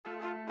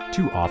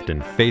Too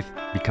often, faith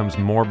becomes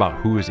more about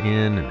who is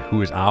in and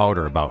who is out,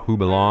 or about who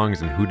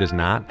belongs and who does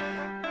not.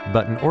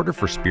 But in order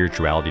for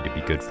spirituality to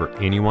be good for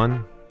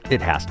anyone,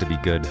 it has to be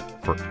good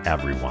for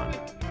everyone.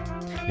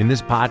 In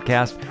this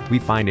podcast, we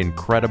find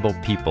incredible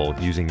people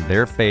using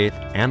their faith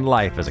and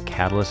life as a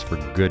catalyst for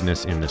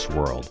goodness in this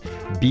world.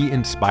 Be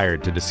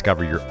inspired to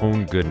discover your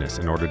own goodness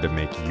in order to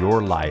make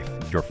your life,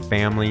 your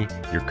family,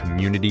 your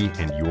community,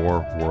 and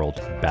your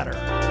world better.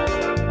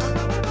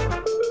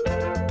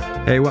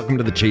 Hey, welcome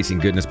to the Chasing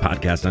Goodness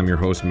podcast. I'm your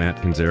host, Matt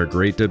Kinzera.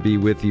 Great to be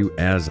with you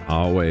as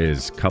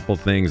always. Couple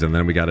things, and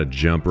then we got to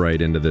jump right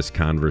into this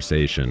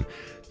conversation.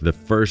 The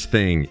first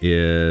thing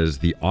is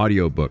the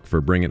audiobook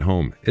for Bring It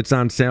Home. It's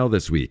on sale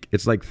this week.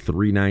 It's like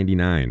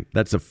 $3.99.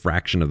 That's a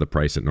fraction of the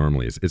price it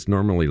normally is. It's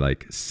normally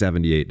like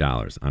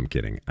 $78. I'm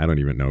kidding. I don't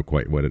even know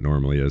quite what it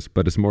normally is,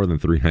 but it's more than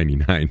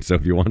 $3.99. So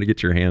if you want to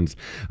get your hands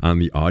on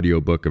the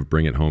audiobook of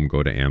Bring It Home,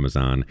 go to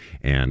Amazon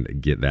and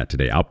get that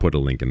today. I'll put a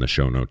link in the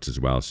show notes as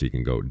well, so you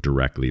can go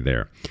directly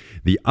there.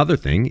 The other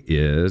thing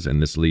is,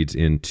 and this leads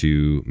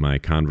into my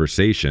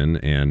conversation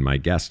and my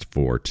guest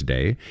for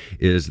today,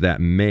 is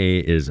that May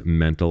is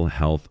Mental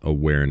Health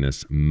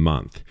Awareness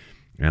Month.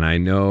 And I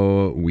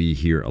know we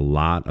hear a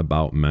lot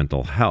about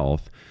mental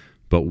health,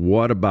 but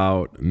what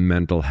about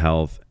mental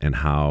health and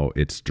how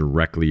it's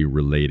directly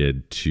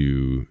related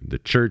to the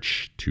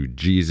church, to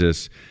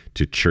Jesus,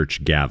 to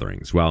church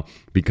gatherings? Well,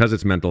 because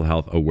it's Mental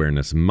Health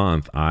Awareness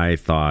Month, I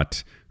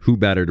thought, who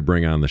better to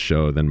bring on the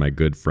show than my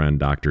good friend,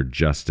 Dr.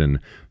 Justin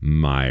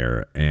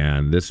Meier.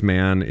 And this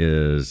man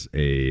is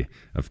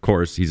of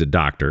course, he's a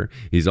doctor.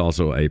 He's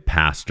also a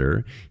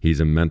pastor. He's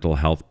a mental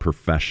health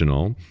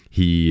professional.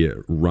 He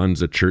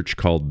runs a church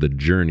called The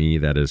Journey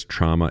that is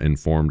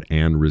trauma-informed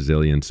and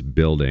resilience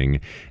building.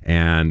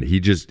 And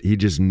he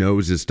just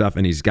knows his stuff.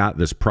 And he's got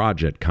this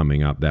project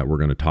coming up that we're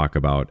going to talk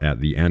about at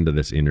the end of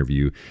this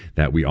interview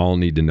that we all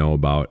need to know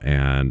about.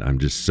 And I'm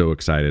just so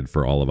excited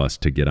for all of us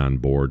to get on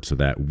board so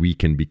that we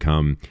can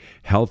become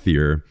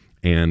healthier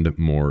and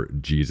more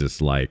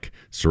Jesus-like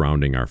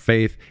surrounding our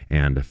faith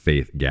and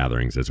faith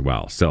gatherings as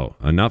well. So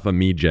enough of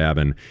me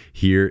jabbing.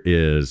 Here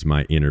is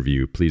my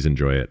interview. Please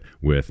enjoy it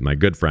with my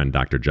good friend,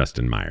 Dr.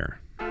 Justin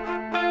Meier.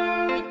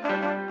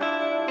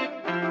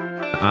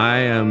 I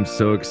am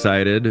so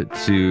excited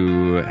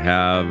to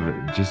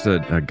have just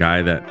a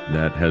guy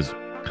that has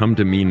come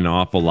to mean an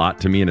awful lot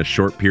to me in a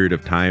short period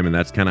of time. And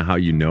that's kind of how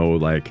you know,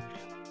 like,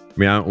 I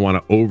mean, I don't want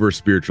to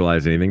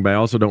over-spiritualize anything, but I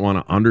also don't want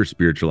to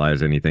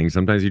under-spiritualize anything.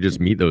 Sometimes you just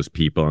meet those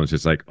people and it's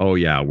just like, oh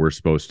yeah, we're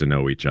supposed to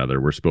know each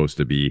other. We're supposed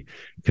to be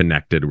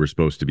connected. We're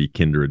supposed to be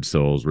kindred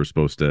souls. We're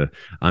supposed to,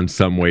 on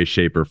some way,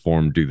 shape, or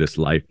form, do this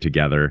life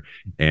together.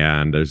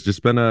 And there's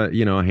just been a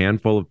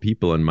handful of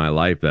people in my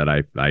life that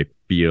I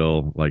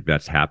feel like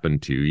that's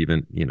happened to,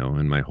 even,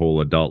 in my whole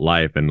adult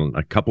life. And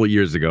a couple of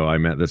years ago, I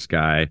met this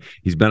guy.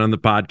 He's been on the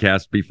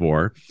podcast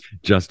before,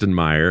 Justin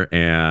Meier,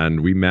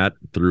 and we met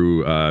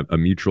through a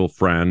mutual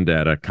friend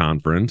at a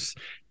conference,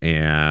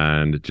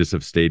 and just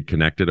have stayed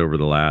connected over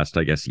the last,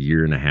 I guess,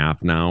 year and a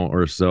half now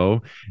or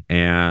so.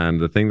 And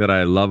the thing that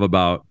I love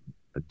about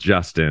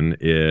Justin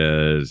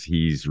is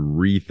he's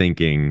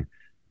rethinking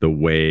the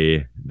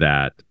way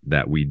that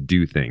we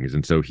do things.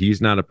 And so he's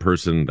not a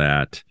person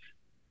that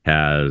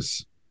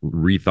has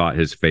rethought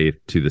his faith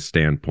to the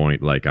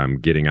standpoint like, I'm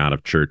getting out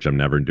of church, I'm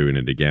never doing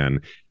it again.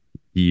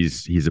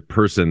 He's a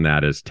person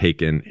that has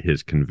taken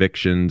his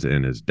convictions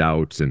and his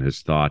doubts and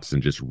his thoughts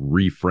and just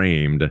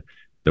reframed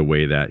the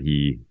way that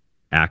he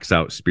acts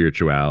out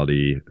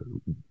spirituality,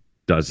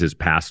 does his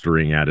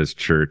pastoring at his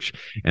church.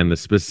 And the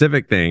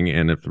specific thing,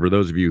 and if for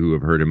those of you who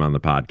have heard him on the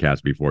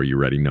podcast before, you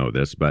already know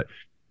this, but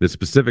the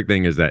specific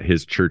thing is that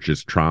his church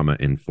is trauma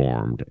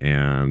informed.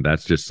 And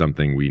that's just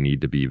something we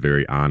need to be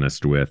very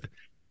honest with.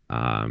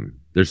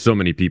 There's so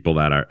many people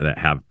that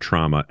have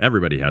trauma.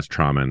 Everybody has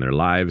trauma in their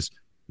lives.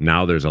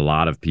 Now there's a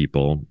lot of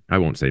people, I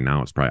won't say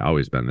now, it's probably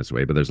always been this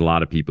way, but there's a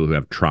lot of people who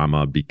have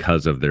trauma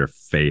because of their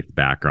faith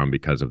background,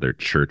 because of their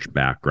church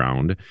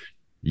background.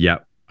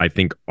 Yet I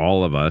think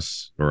all of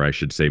us, or I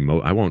should say,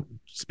 I won't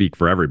speak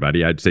for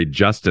everybody, I'd say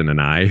Justin and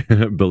I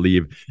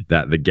believe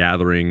that the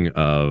gathering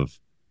of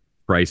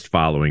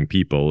Christ-following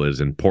people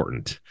is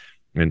important.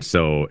 And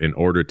so in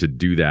order to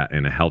do that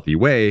in a healthy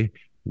way,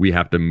 we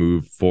have to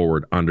move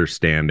forward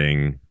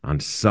understanding on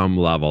some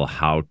level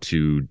how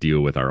to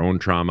deal with our own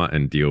trauma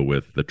and deal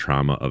with the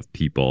trauma of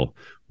people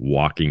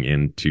walking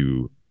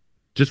into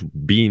just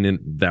being in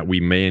that we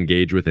may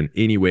engage with in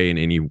any way, in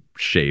any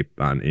shape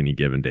on any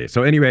given day.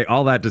 So anyway,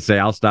 all that to say,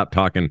 I'll stop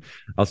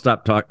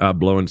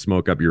blowing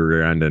smoke up your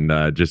rear end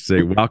and just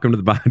say, welcome to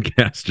the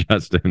podcast,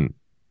 Justin.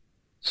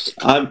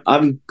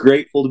 I'm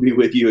grateful to be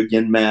with you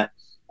again, Matt.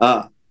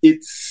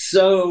 It's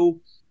so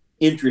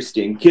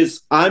interesting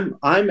because I'm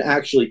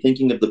actually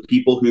thinking of the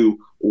people who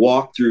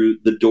walk through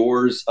the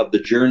doors of the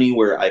journey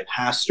where I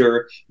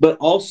pastor, but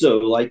also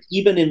like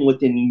even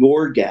within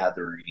your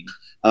gathering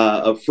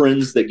of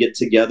friends that get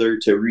together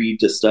to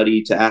read, to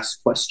study, to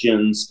ask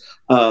questions,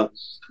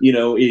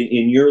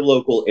 in your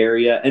local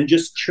area, and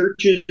just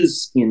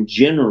churches in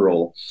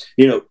general.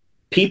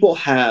 people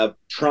have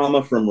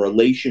trauma from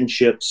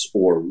relationships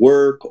or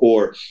work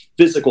or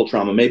physical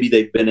trauma. Maybe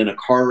they've been in a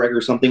car wreck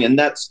or something, and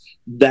that's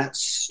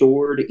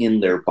stored in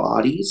their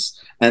bodies,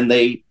 and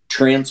they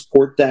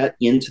transport that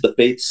into the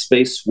faith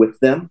space with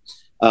them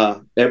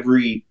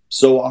every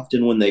so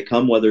often when they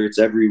come, whether it's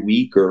every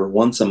week or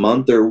once a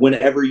month or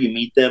whenever you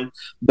meet them.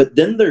 But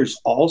then there's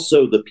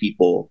also the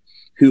people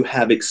who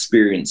have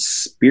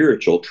experienced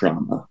spiritual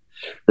trauma,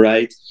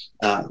 right?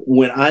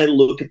 When I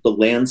look at the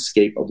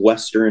landscape of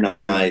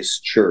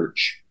Westernized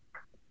church,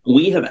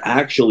 we have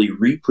actually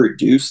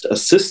reproduced a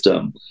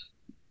system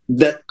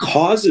that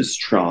causes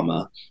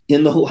trauma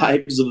in the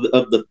lives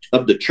of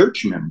the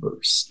church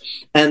members.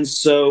 And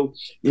so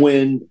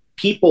when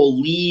people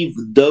leave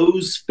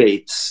those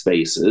faith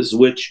spaces,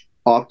 which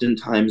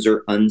oftentimes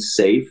are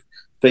unsafe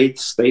faith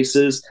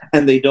spaces,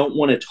 and they don't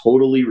want to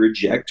totally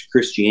reject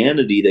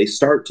Christianity, they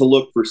start to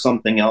look for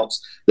something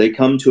else. They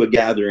come to a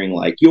gathering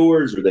like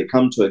yours, or they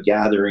come to a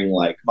gathering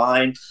like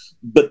mine,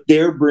 but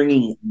they're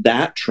bringing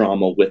that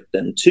trauma with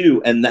them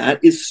too, and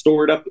that is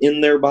stored up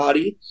in their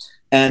body.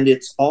 And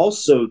it's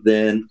also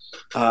then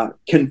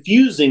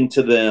confusing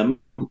to them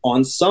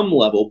on some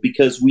level,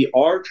 because we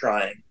are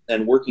trying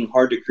and working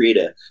hard to create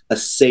a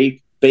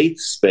safe faith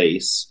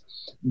space,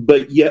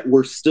 but yet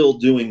we're still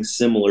doing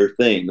similar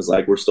things.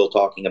 Like, we're still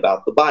talking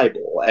about the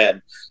Bible.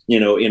 And,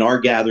 in our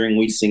gathering,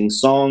 we sing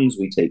songs,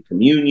 we take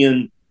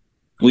communion,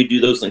 we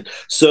do those things.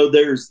 So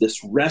there's this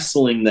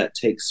wrestling that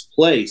takes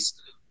place.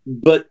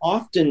 But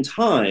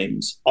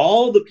oftentimes,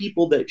 all the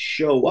people that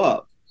show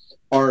up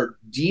are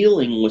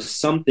dealing with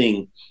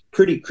something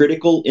pretty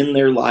critical in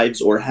their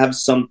lives, or have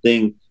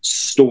something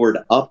stored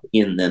up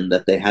in them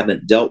that they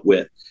haven't dealt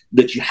with,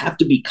 that you have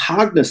to be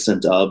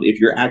cognizant of if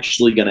you're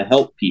actually going to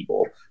help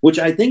people, which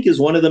I think is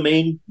one of the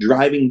main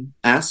driving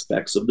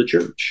aspects of the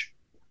church.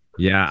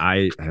 Yeah,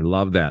 I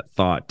love that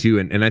thought too.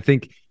 And I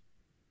think,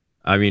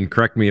 I mean,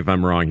 correct me if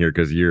I'm wrong here,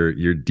 because you're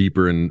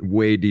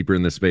way deeper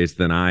in the space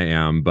than I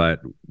am,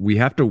 but we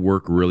have to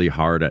work really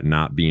hard at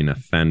not being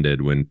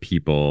offended when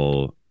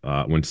people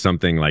when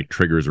something like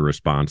triggers a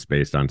response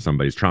based on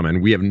somebody's trauma,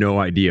 and we have no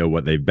idea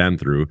what they've been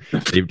through.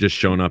 They've just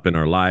shown up in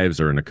our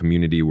lives or in a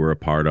community we're a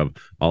part of.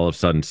 All of a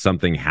sudden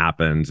something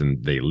happens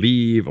and they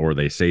leave, or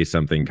they say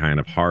something kind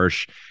of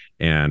harsh,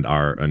 and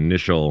our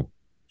initial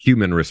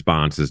human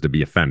response is to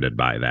be offended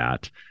by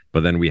that.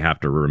 But then we have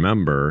to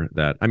remember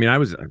that, I mean, I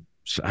was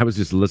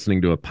just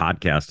listening to a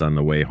podcast on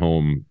the way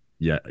home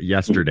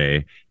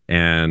yesterday,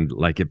 and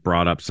like, it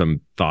brought up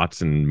some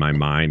thoughts in my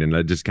mind, and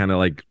it just kind of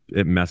like,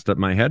 it messed up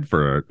my head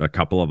for a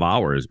couple of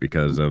hours,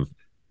 because of,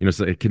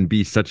 so it can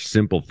be such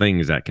simple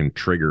things that can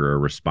trigger a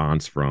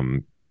response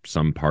from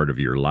some part of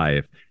your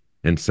life.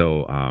 And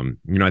so,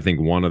 I think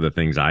one of the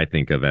things I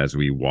think of as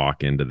we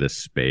walk into this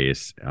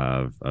space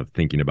of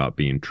thinking about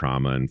being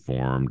trauma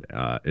informed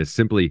is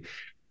simply,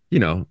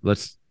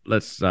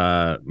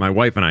 my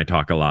wife and I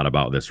talk a lot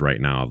about this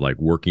right now, of like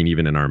working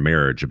even in our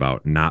marriage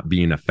about not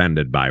being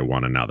offended by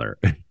one another,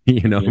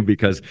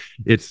 because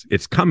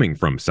it's coming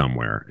from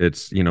somewhere.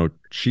 It's,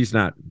 she's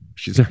not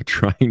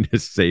trying to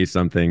say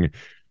something,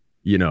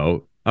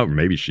 oh,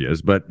 maybe she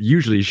is, but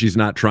usually she's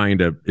not trying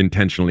to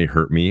intentionally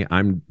hurt me.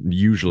 I'm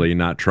usually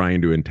not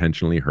trying to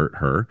intentionally hurt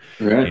her.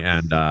 Right.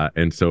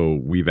 And so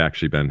we've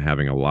actually been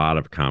having a lot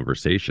of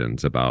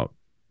conversations about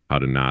how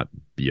to not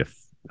be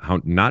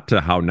how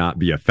not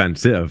be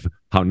offensive,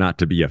 how not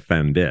to be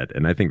offended.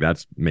 And I think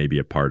that's maybe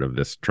a part of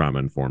this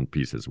trauma-informed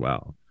piece as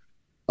well.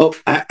 Oh,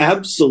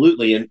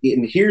 absolutely. And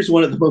here's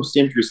one of the most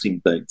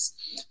interesting things.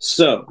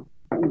 So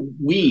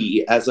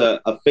we, as a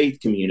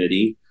faith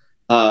community,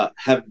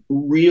 have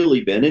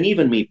really been, and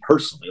even me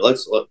personally,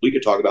 we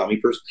could talk about me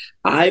personally.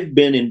 I've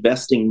been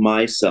investing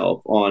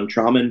myself on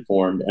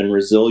trauma-informed and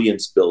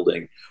resilience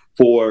building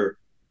for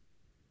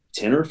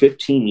 10 or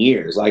 15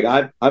 years. Like,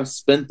 I've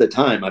spent the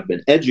time, I've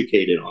been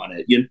educated on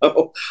it,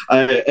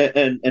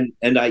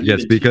 and I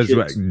yes, because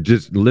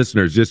just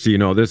listeners, just so you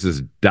know, this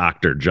is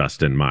Dr.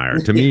 Justin Meier.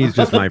 To me, he's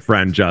just my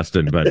friend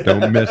Justin, but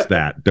don't miss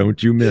that.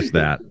 Don't you miss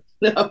that.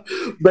 No,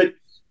 but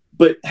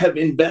have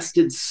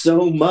invested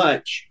so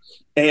much,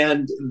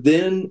 and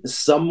then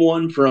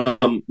someone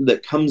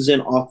that comes in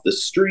off the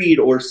street,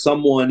 or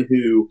someone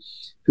who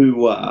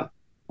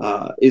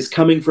is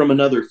coming from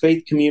another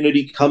faith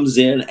community, comes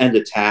in and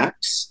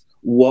attacks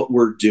what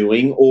we're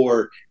doing,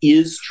 or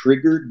is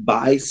triggered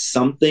by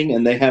something,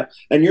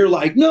 and you're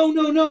like,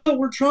 no,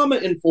 we're trauma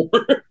informed,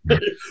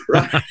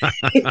 right?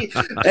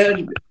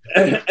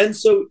 and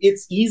so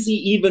it's easy,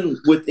 even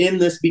within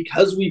this,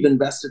 because we've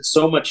invested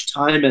so much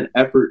time and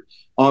effort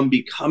on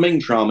becoming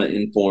trauma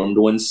informed,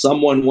 when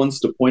someone wants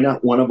to point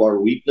out one of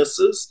our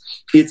weaknesses,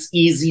 it's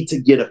easy to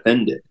get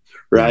offended,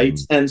 right?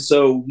 Mm-hmm. And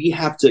so we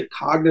have to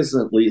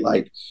cognizantly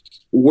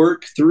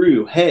work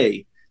through,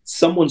 hey,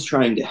 someone's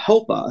trying to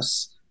help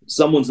us,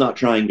 someone's not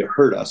trying to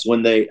hurt us,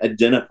 when they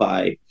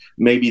identify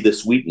maybe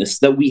this weakness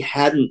that we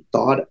hadn't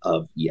thought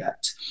of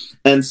yet.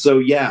 And so,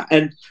 yeah,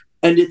 and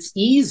it's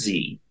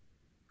easy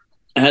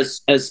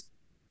as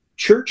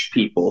church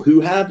people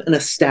who have an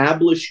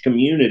established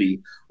community,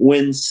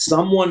 when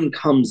someone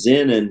comes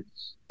in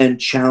and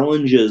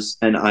challenges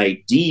an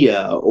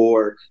idea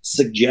or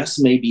suggests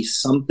maybe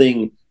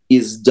something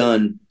is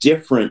done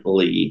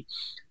differently,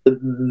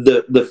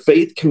 the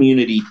faith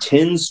community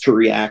tends to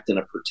react in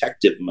a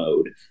protective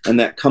mode, and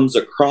that comes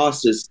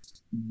across as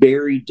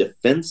very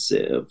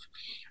defensive,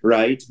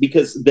 right?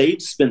 Because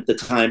they've spent the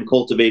time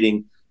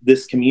cultivating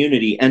this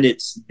community and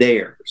it's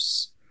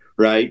theirs,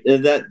 right?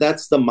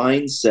 That's the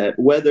mindset.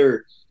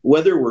 Whether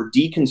we're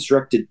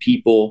deconstructed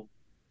people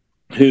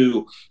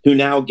who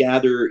now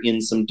gather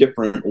in some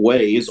different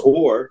ways,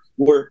 or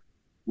we're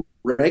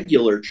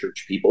regular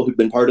church people who've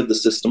been part of the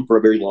system for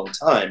a very long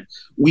time,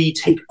 we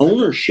take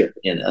ownership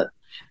in it.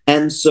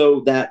 And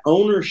so that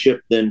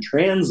ownership then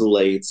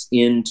translates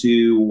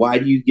into, why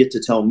do you get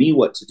to tell me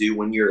what to do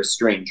when you're a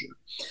stranger?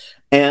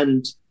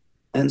 And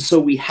so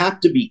we have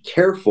to be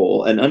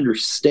careful and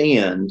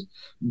understand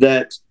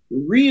that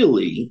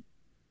really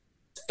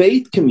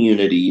faith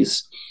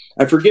communities,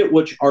 I forget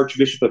which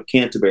Archbishop of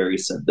Canterbury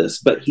said this,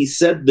 but he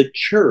said the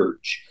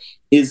church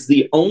is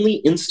the only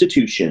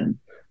institution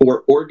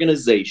or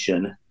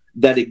organization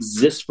that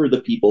exists for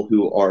the people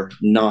who are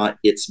not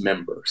its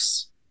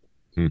members.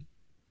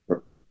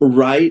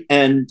 Right?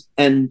 And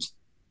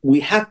we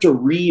have to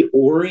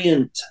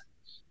reorient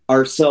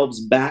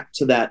ourselves back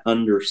to that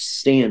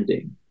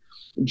understanding.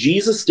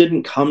 Jesus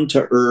didn't come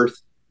to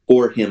earth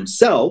for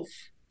himself,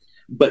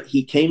 but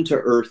he came to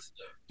earth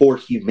for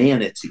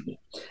humanity.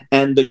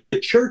 And the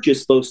church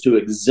is supposed to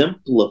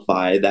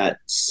exemplify that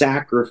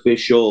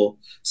sacrificial,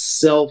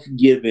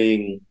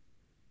 self-giving,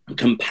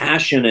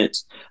 compassionate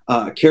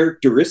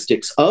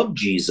characteristics of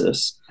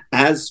Jesus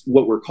as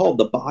what we're called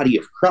the body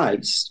of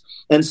Christ.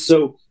 And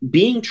so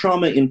being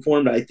trauma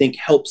informed, I think,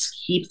 helps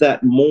keep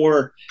that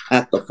more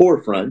at the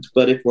forefront.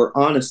 But if we're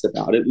honest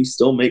about it, we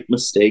still make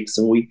mistakes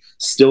and we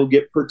still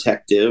get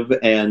protective.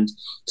 And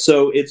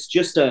so it's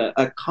just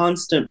a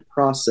constant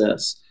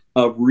process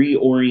of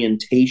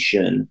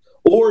reorientation,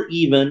 or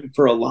even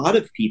for a lot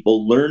of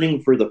people,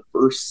 learning for the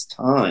first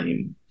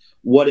time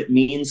what it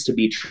means to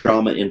be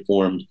trauma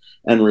informed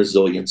and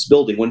resilience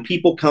building. When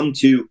people come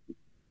to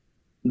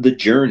the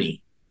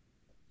journey,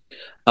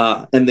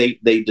 and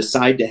they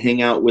decide to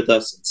hang out with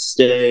us and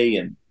stay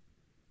and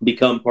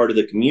become part of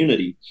the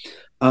community,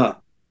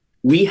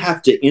 we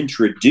have to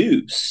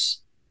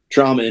introduce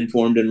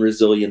trauma-informed and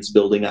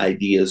resilience-building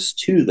ideas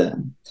to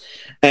them.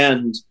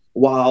 And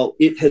while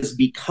it has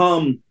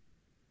become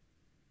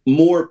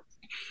more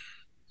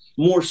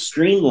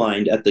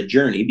streamlined at the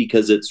journey,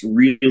 because it's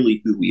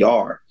really who we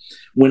are,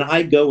 when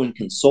I go and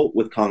consult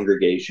with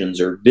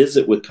congregations or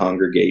visit with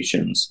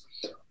congregations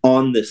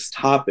on this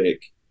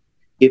topic,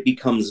 it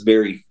becomes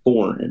very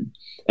foreign.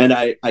 And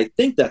I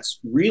think that's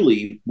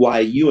really why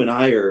you and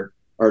I are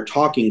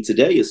talking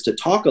today, is to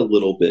talk a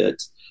little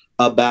bit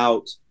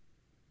about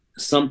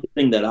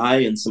something that I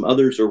and some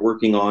others are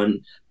working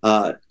on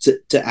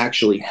to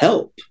actually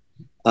help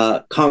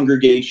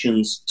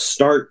congregations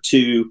start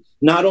to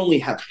not only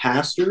have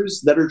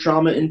pastors that are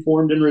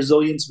trauma-informed and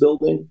resilience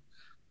building,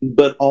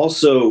 but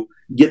also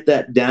get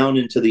that down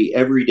into the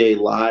everyday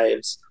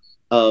lives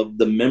of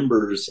the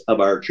members of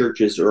our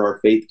churches or our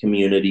faith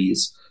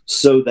communities,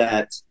 so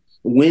that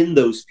when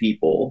those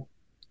people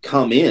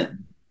come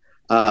in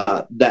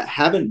that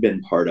haven't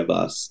been part of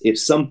us, if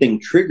something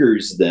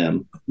triggers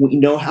them, we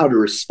know how to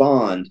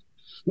respond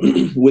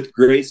with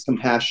grace,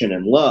 compassion,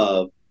 and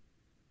love,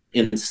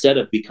 instead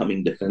of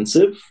becoming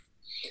defensive,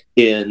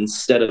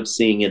 instead of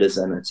seeing it as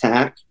an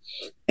attack,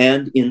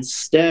 and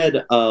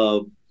instead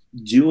of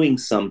doing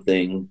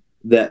something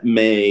that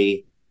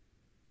may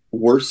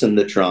worsen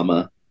the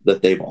trauma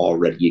that they've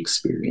already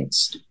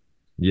experienced.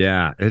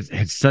 Yeah,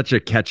 it's such a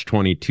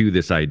catch-22,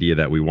 this idea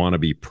that we want to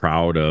be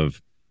proud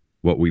of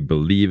what we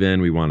believe in.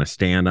 We want to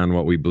stand on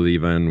what we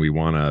believe in. We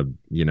want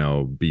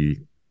to, be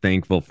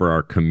thankful for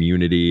our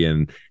community,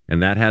 and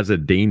that has a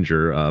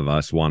danger of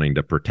us wanting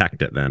to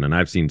protect it then. And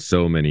I've seen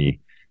so many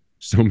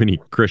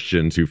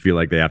Christians who feel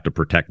like they have to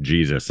protect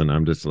Jesus, and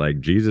I'm just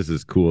like, Jesus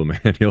is cool,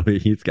 man.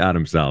 He's got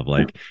himself.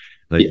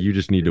 You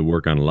just need to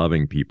work on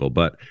loving people.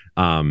 But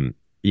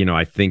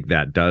I think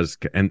that does,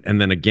 and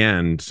then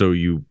again, so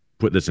you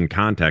put this in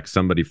context,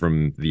 somebody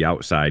from the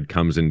outside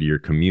comes into your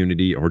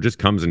community or just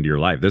comes into your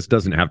life. This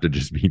doesn't have to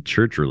just be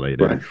church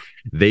related. Right.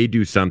 They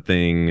do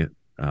something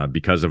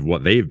because of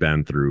what they've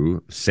been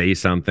through, say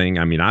something.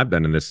 I mean, I've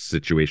been in this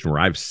situation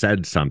where I've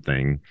said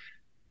something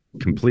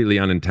completely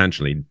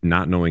unintentionally,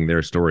 not knowing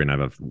their story, and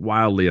I've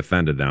wildly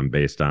offended them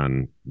based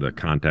on the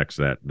context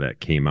that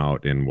came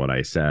out in what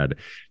I said.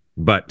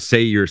 But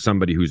say you're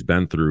somebody who's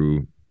been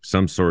through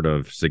some sort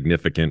of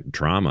significant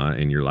trauma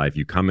in your life,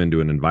 you come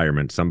into an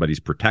environment, somebody's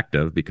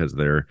protective because of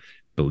their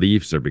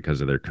beliefs or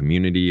because of their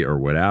community or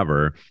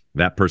whatever,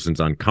 that person's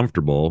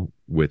uncomfortable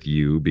with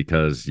you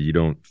because you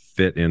don't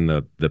fit in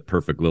the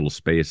perfect little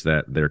space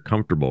that they're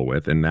comfortable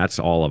with. And that's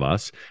all of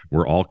us.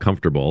 We're all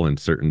comfortable in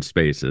certain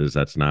spaces.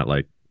 That's not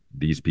like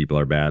these people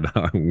are bad,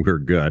 we're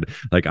good.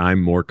 Like, I'm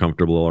more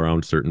comfortable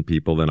around certain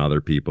people than other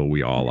people.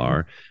 We all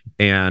are.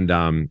 And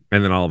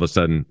then all of a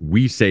sudden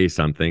we say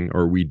something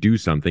or we do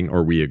something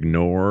or we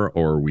ignore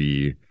or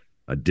we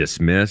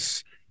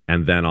dismiss,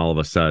 And then all of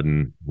a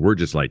sudden, we're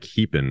just like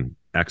heaping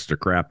extra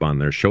crap on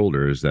their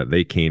shoulders that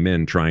they came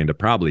in trying to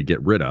probably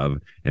get rid of.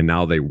 And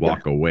now they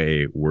walk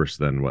away worse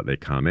than what they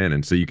come in.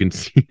 And so you can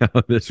see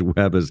how this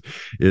web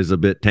is a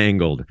bit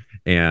tangled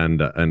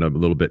and a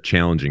little bit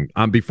challenging.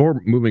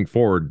 Before moving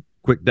forward,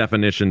 quick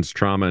definitions: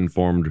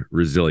 trauma-informed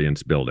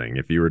resilience building.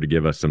 If you were to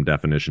give us some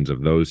definitions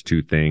of those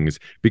two things,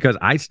 because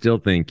I still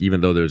think,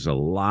 even though there's a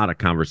lot of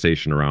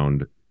conversation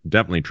around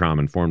definitely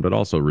trauma-informed, but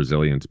also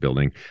resilience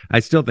building,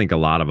 I still think a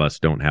lot of us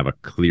don't have a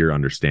clear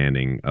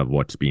understanding of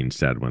what's being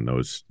said when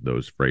those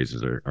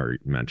phrases are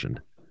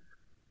mentioned.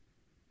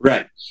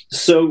 Right.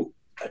 So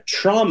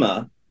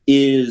trauma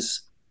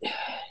is...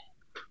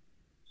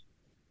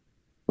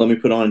 Let me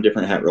put on a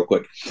different hat real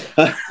quick.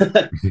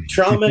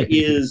 Trauma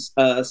is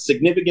a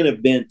significant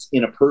event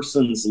in a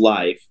person's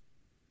life,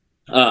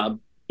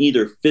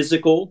 either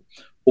physical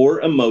or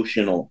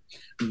emotional,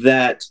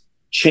 that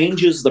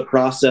changes the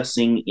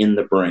processing in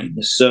the brain.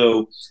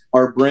 So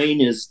our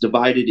brain is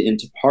divided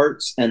into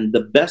parts, and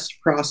the best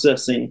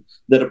processing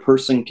that a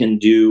person can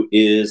do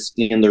is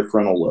in their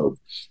frontal lobe,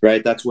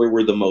 right? That's where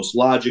we're the most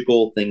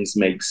logical. Things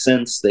make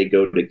sense. They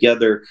go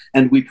together,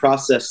 and we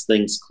process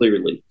things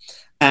clearly.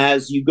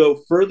 As you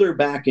go further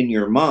back in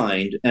your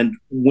mind, and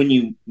when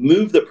you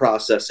move the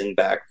processing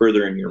back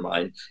further in your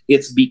mind,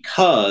 it's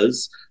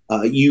because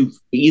you've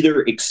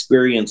either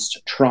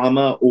experienced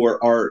trauma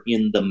or are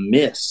in the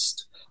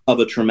midst of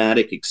a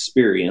traumatic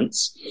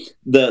experience.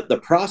 The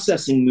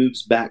processing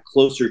moves back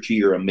closer to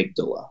your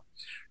amygdala,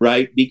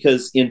 right?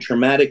 Because in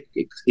traumatic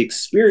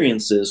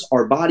experiences,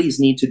 our bodies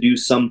need to do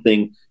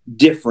something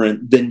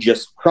different than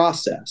just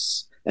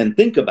process and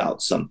think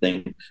about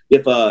something.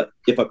 If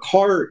a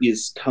car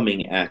is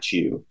coming at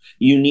you,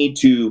 you need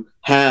to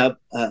have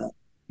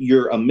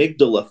your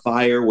amygdala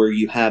fire where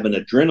you have an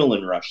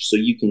adrenaline rush so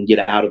you can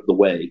get out of the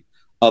way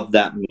of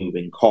that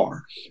moving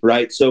car,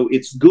 right? So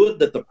it's good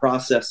that the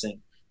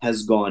processing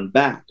has gone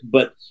back,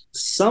 but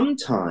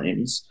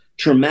sometimes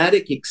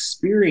traumatic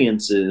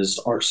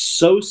experiences are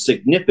so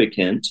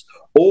significant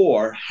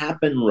or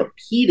happen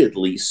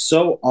repeatedly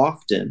so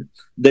often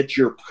that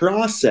your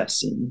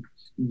processing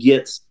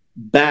gets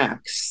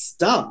back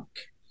stuck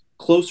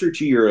closer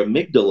to your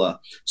amygdala,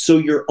 so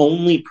you're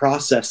only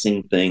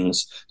processing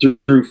things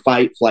through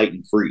fight, flight,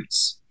 and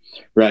freeze,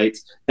 right?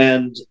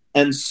 And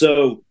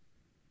so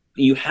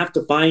you have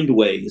to find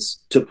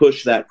ways to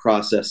push that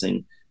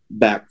processing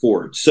back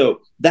forward.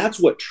 So that's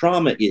what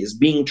trauma is.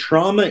 Being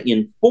trauma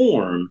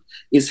informed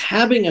is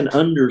having an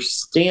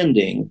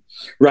understanding,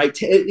 right?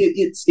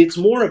 It's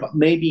more of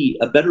maybe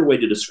a better way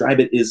to describe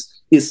it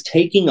is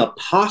taking a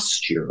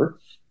posture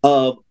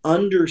of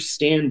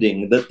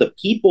understanding that the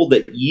people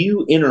that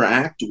you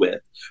interact with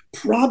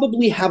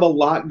probably have a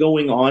lot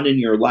going on in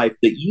your life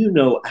that you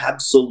know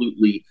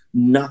absolutely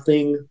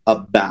nothing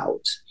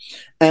about.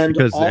 And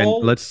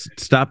let's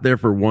stop there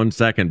for 1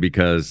 second,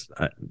 because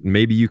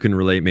maybe you can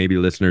relate, maybe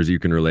listeners, you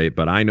can relate,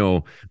 but I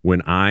know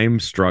when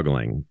I'm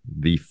struggling,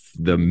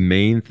 the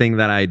main thing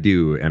that I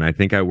do, and I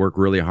think I work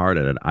really hard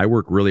at it, I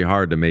work really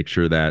hard to make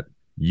sure that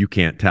you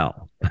can't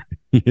tell.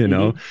 You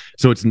know,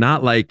 so it's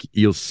not like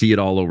you'll see it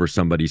all over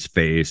somebody's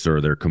face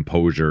or their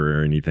composure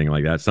or anything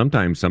like that.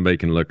 Sometimes somebody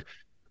can look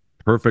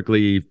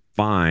perfectly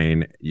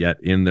fine, yet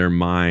in their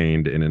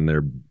mind and in their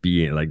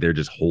being, like they're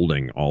just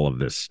holding all of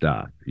this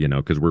stuff, you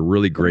know, because we're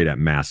really great at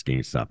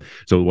masking stuff.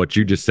 So what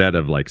you just said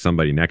of like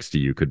somebody next to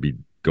you could be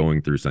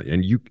going through something,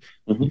 and you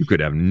could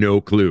have no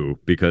clue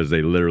because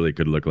they literally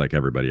could look like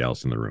everybody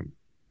else in the room.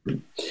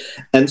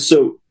 And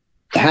so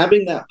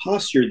having that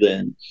posture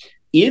then,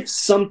 if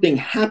something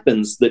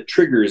happens that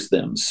triggers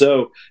them,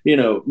 so, you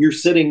know, you're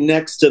sitting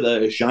next to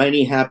the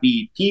shiny,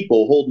 happy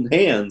people holding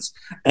hands,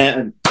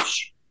 and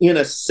in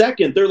a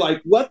second, they're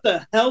like, what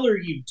the hell are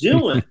you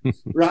doing?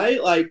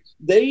 Right? Like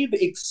they've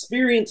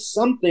experienced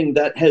something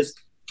that has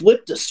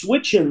flipped a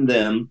switch in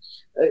them.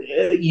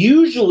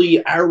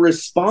 Usually our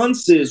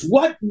response is,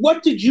 what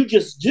did you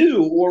just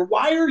do? Or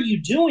why are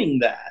you doing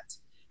that?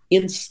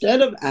 Instead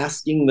of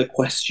asking the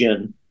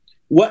question,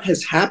 what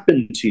has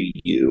happened to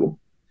you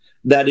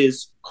that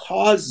is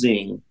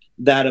causing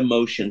that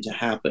emotion to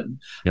happen?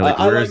 Yeah, like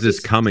where is this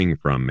coming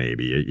from?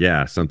 Maybe,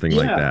 yeah, something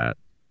like that.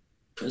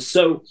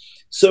 So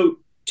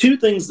two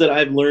things that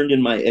I've learned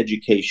in my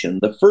education.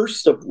 The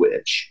first of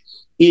which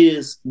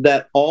is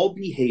that all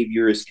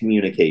behavior is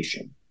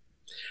communication,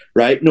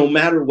 right? No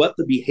matter what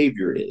the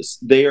behavior is,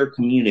 they are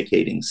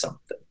communicating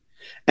something.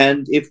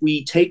 And if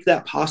we take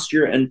that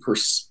posture and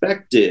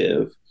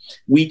perspective,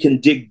 we can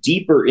dig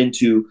deeper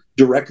into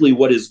directly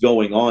what is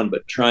going on,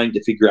 but trying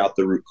to figure out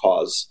the root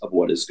cause of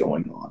what is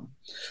going on.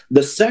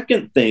 The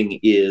second thing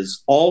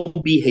is all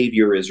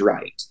behavior is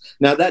right.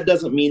 Now, that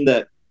doesn't mean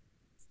that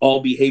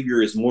all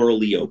behavior is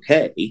morally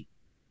okay,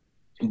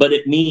 but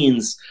it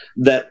means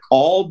that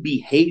all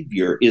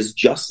behavior is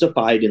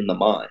justified in the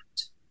mind,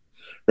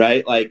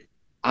 right? Like,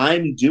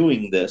 I'm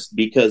doing this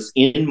because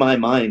in my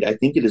mind, I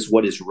think it is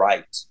what is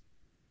right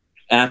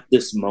at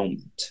this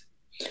moment.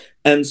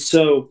 And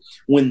so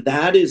when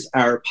that is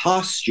our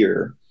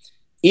posture,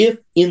 if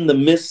in the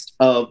midst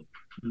of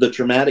the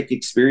traumatic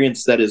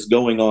experience that is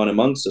going on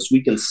amongst us,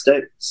 we can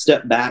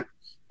step back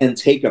and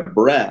take a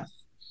breath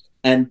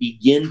and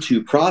begin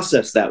to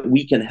process that.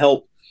 We can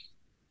help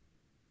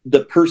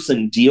the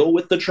person deal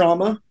with the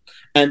trauma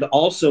and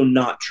also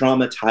not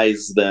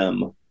traumatize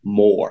them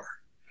more,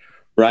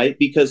 right?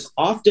 Because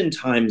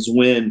oftentimes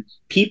when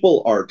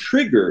people are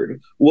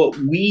triggered, what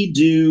we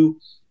do,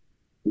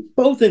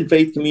 both in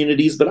faith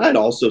communities, but I'd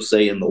also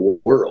say in the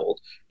world,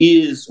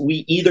 is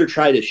we either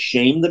try to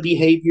shame the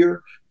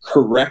behavior,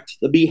 correct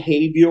the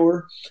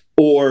behavior,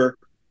 or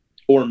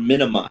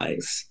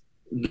minimize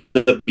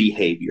the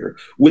behavior,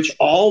 which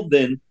all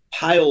then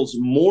piles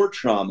more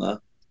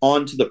trauma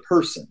onto the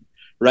person,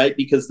 right?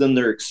 Because then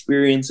their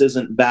experience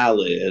isn't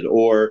valid,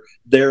 or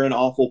they're an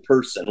awful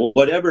person,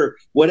 whatever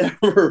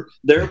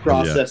they're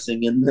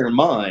processing in their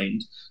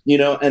mind,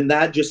 and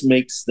that just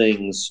makes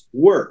things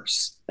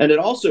worse. And it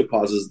also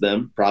causes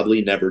them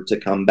probably never to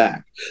come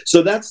back.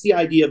 So that's the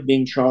idea of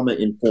being trauma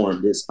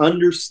informed, is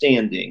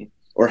understanding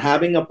or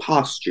having a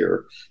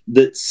posture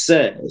that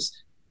says,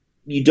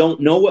 you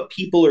don't know what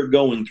people are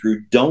going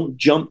through. Don't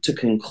jump to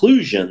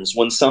conclusions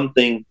when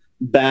something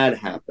bad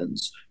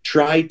happens.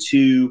 Try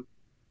to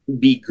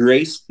be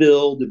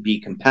grace-filled, be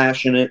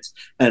compassionate,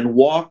 and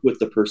walk with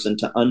the person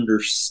to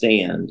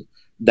understand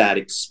that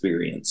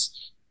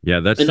experience. Yeah,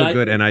 that's so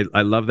good. And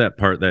I love that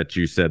part that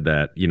you said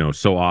that,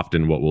 so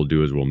often what we'll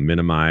do is we'll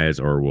minimize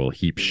or we'll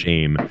heap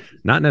shame,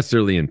 not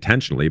necessarily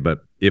intentionally, but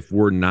if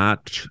we're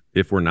not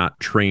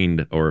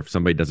trained, or if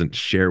somebody doesn't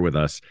share with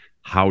us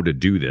how to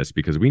do this,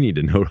 because we need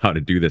to know how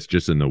to do this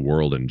just in the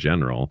world in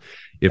general.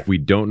 If we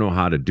don't know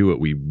how to do it,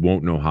 we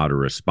won't know how to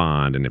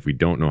respond. And if we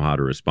don't know how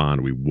to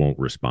respond, we won't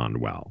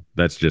respond well.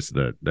 That's just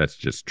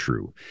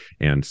true.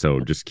 And so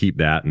just keep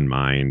that in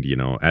mind,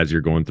 as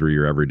you're going through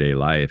your everyday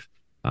life.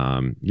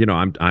 I'm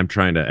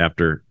trying to,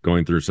 after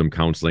going through some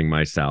counseling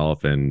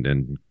myself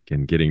and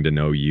getting to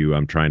know you,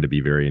 I'm trying to be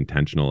very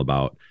intentional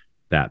about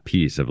that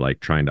piece of like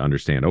trying to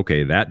understand,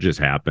 okay, that just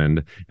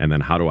happened. And then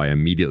how do I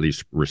immediately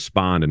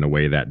respond in a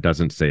way that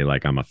doesn't say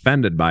like, I'm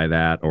offended by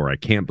that, or I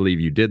can't believe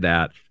you did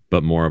that,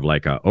 but more of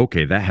like,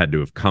 okay, that had to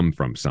have come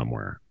from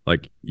somewhere.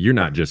 Like, you're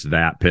not just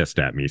that pissed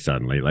at me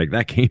suddenly, like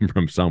that came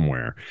from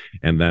somewhere.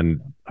 And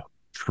then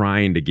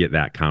trying to get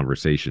that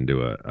conversation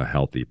to a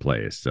healthy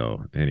place.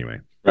 So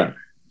anyway. Right.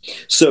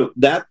 So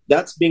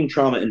that's being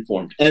trauma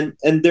informed. And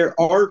there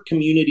are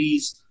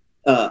communities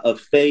of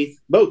faith,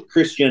 both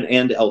Christian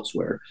and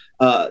elsewhere,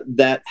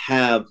 that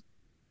have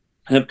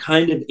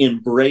kind of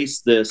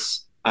embraced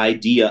this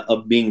idea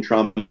of being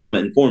trauma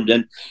informed.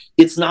 And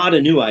it's not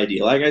a new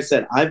idea. Like I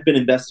said, I've been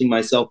investing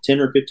myself 10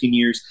 or 15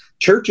 years.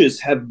 Churches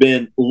have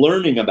been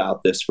learning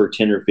about this for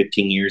 10 or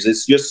 15 years.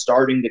 It's just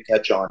starting to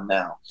catch on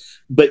now.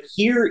 But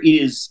here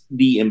is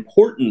the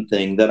important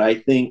thing that I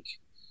think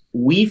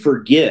we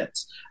forget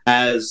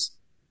as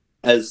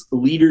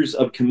leaders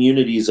of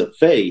communities of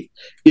faith,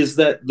 is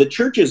that the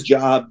church's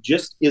job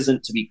just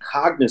isn't to be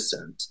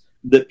cognizant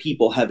that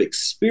people have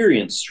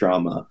experienced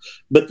trauma,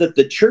 but that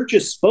the church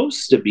is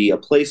supposed to be a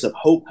place of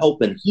hope,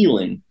 help, and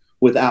healing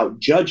without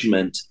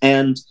judgment.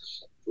 And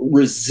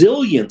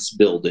resilience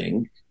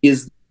building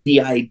is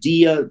the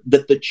idea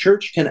that the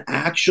church can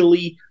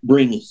actually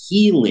bring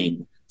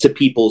healing to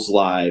people's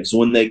lives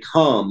when they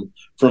come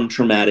from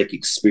traumatic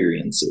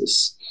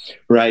experiences,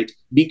 right?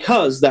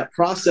 Because that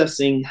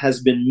processing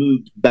has been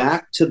moved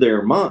back to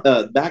their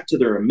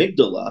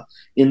amygdala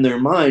in their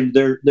mind.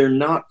 They're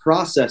not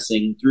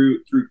processing through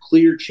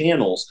clear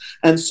channels,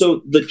 and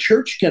so the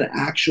church can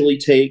actually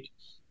take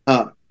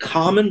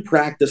common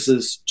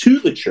practices to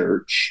the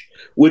church,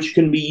 which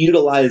can be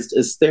utilized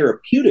as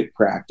therapeutic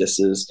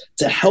practices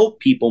to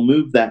help people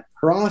move that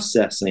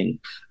processing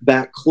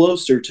back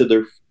closer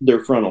to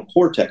their frontal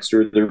cortex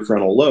or their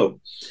frontal lobe.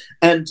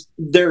 And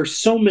there are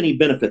so many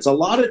benefits. A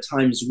lot of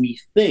times we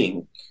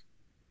think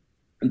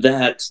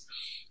that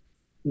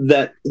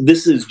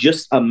this is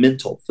just a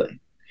mental thing,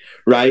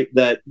 right?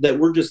 That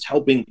we're just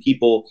helping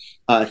people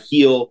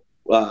heal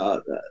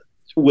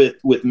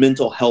with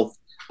mental health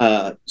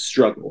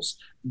struggles.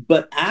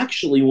 But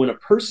actually, when a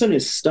person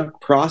is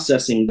stuck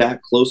processing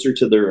back closer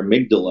to their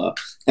amygdala,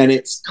 and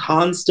it's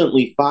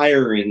constantly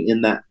firing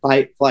in that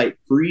fight, flight,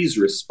 freeze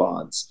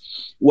response,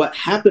 what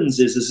happens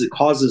is it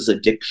causes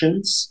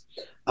addictions.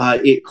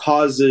 It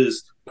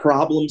causes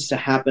problems to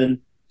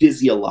happen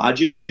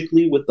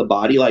physiologically with the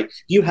body. Like,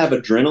 you have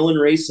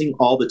adrenaline racing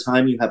all the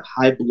time. You have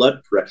high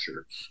blood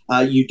pressure.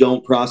 You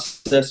don't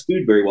process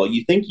food very well.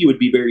 You think you would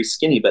be very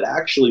skinny, but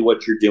actually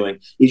what you're doing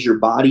is your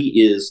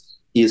body is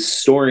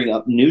storing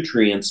up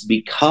nutrients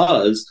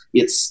because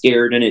it's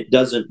scared and it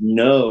doesn't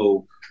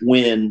know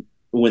when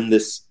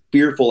this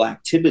fearful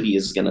activity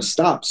is going to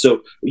stop.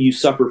 So you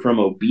suffer from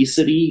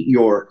obesity.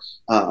 You're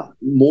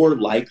more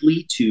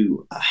likely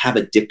to have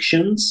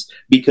addictions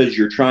because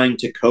you're trying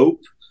to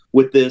cope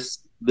with this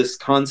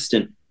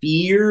constant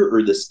fear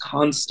or this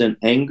constant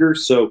anger.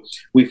 So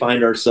we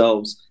find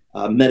ourselves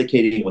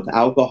medicating with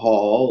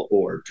alcohol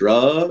or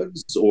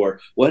drugs or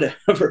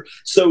whatever.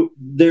 So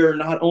there are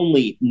not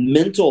only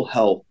mental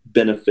health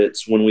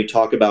benefits when we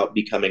talk about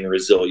becoming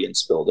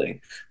resilience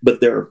building,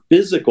 but there are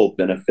physical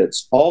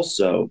benefits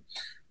also.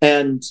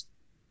 And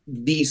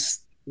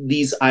these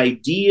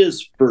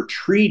ideas for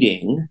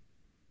treating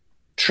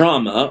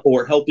trauma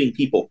or helping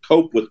people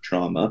cope with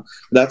trauma,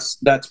 that's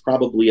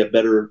probably a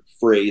better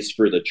phrase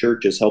for the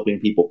church, is helping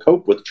people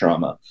cope with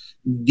trauma.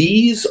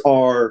 These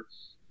are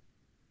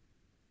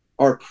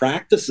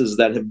practices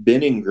that have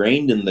been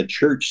ingrained in the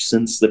church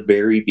since the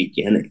very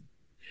beginning,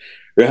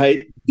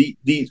 right?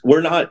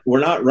 We're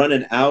not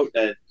running out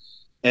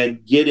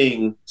and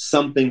getting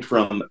something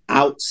from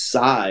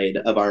outside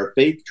of our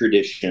faith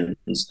traditions,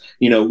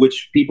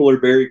 which people are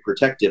very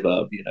protective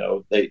of.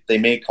 They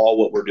may call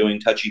what we're doing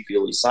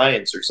touchy-feely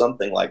science or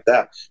something like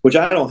that, which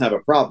I don't have a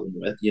problem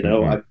with.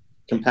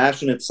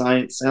 Compassionate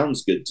science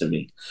sounds good to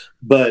me,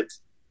 but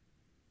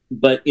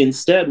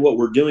instead what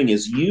we're doing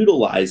is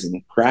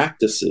utilizing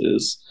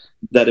practices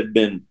that have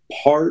been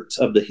part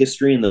of the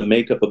history and the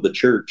makeup of the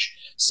church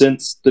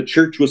since the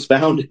church was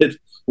founded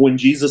when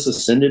Jesus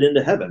ascended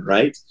into heaven,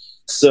 right?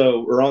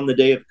 So, or on the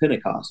day of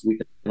Pentecost. We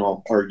can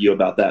all argue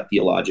about that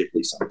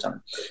theologically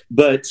sometime.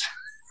 But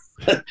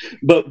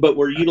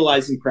we're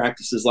utilizing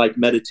practices like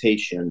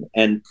meditation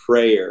and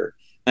prayer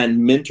and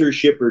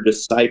mentorship or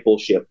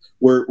discipleship.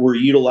 We're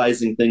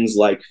utilizing things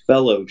like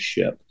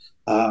fellowship.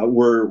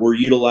 We're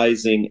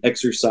utilizing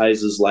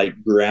exercises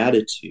like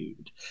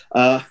gratitude.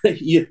 Lots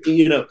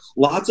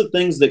of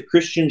things that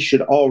Christians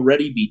should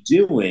already be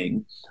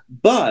doing,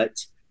 but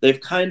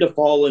they've kind of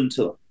fallen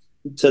to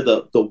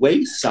the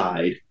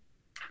wayside,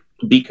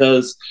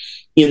 because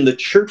in the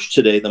church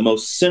today, the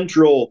most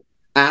central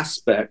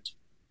aspect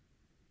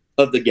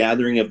of the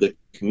gathering of the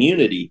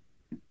community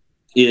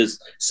is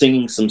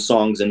singing some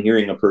songs and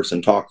hearing a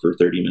person talk for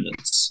 30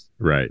 minutes.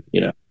 Right.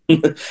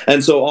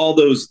 And so all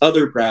those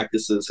other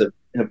practices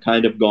have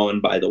kind of gone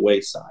by the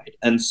wayside.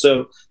 And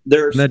so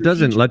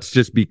let's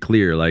just be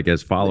clear, like,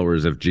 as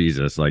followers of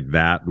Jesus, like,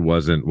 that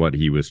wasn't what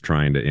he was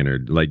trying to enter.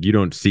 Like, you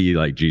don't see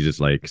like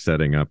Jesus like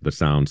setting up the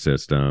sound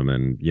system,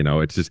 and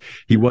it's just,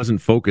 he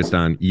wasn't focused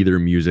on either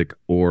music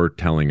or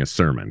telling a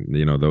sermon.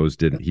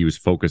 He was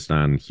focused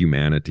on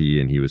humanity,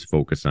 and he was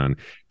focused on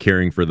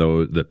caring for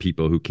the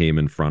people who came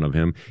in front of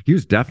him. He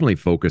was definitely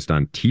focused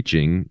on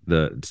teaching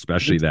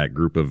especially that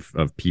group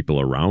of people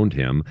around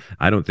him.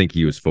 I don't think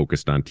he was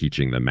focused on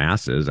teaching the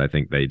masses. I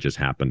think they just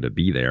happened to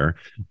be there.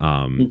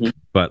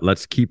 But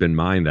let's keep in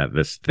mind that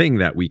this thing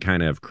that we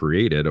kind of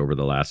created over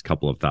the last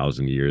couple of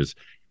thousand years,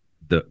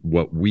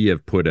 what we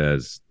have put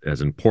as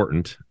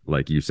important,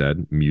 like you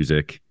said,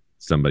 music,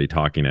 somebody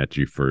talking at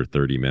you for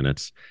 30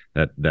 minutes,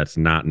 that's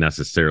not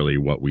necessarily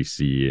what we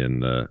see in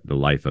the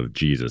life of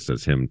Jesus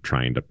as him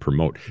trying to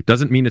promote.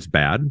 Doesn't mean it's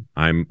bad.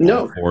 I'm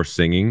all for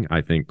singing.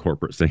 I think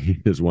corporate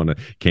singing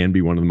can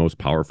be one of the most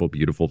powerful,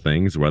 beautiful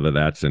things, whether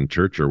that's in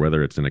church or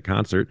whether it's in a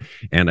concert.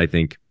 And I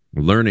think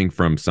learning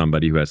from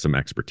somebody who has some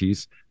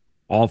expertise,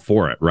 all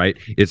for it, right?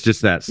 It's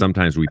just that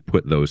sometimes we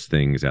put those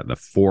things at the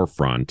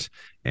forefront,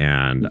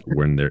 and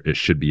when it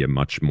should be a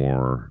much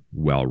more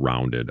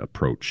well-rounded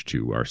approach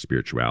to our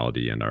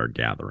spirituality and our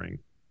gathering.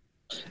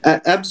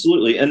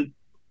 Absolutely. And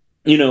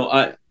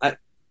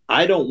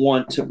I don't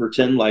want to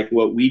pretend like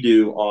what we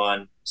do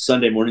on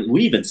Sunday morning,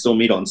 we even still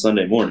meet on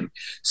Sunday morning,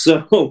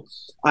 so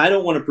I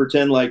don't want to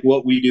pretend like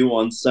what we do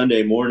on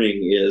Sunday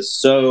morning is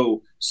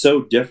so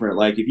different.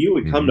 Like, if you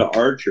would come to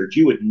our church,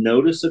 you would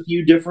notice a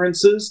few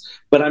differences,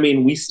 but I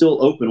mean, we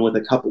still open with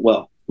a couple.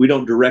 Well, we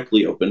don't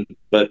directly open,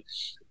 but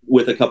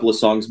with a couple of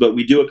songs, but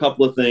we do a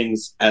couple of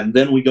things, and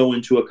then we go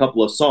into a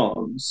couple of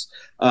songs.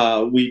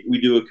 We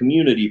do a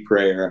community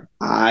prayer.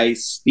 I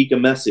speak a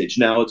message.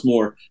 Now it's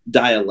more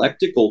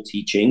dialectical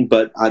teaching,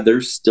 but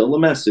there's still a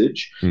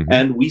message,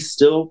 and we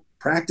still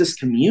practice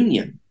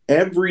communion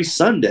every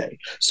Sunday.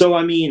 So,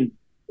 I mean,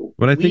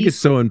 what I think is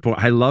so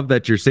important, I love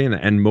that you're saying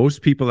that. And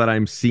most people that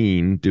I'm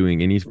seeing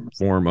doing any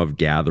form of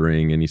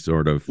gathering, any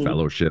sort of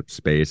fellowship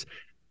space,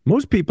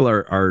 most people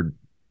are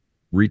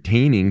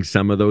retaining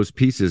some of those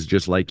pieces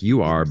just like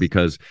you are,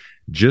 because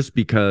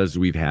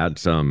we've had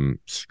some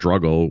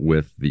struggle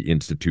with the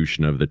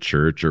institution of the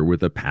church or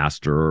with a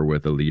pastor or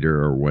with a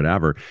leader or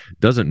whatever,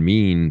 doesn't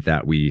mean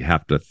that we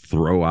have to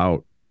throw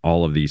out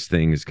all of these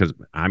things. Because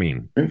I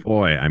mean,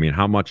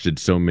 how much did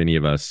so many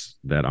of us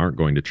that aren't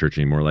going to church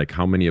anymore, like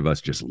how many of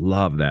us just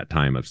love that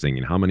time of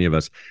singing? How many of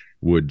us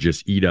would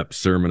just eat up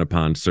sermon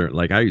upon sermon?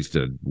 Like, I used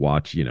to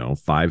watch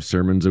 5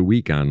 sermons a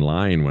week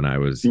online when I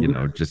was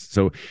just,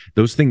 so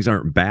those things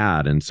aren't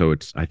bad. And so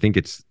I think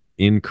it's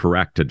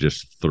incorrect to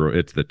just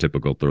it's the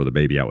typical throw the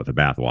baby out with the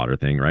bathwater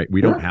thing, right?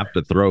 We don't have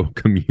to throw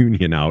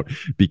communion out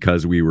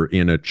because we were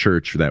in a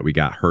church that we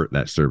got hurt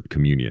that served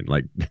communion.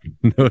 Like,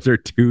 those are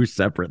two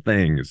separate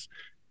things.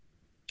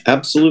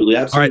 Absolutely.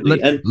 All right,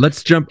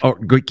 let's jump.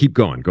 Keep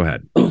going. Go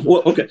ahead.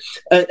 Well, okay.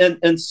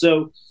 And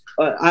so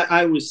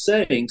I was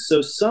saying,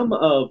 so some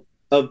of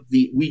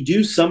we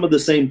do some of the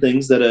same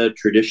things that a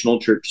traditional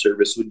church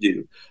service would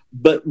do,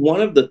 but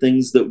one of the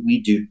things that we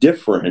do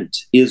different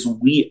is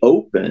we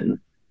open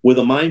with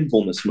a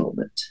mindfulness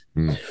moment,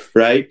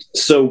 right?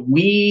 So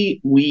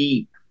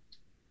we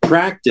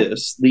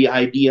practice the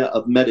idea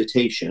of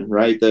meditation,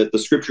 right? The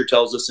scripture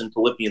tells us in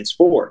Philippians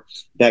 4,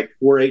 back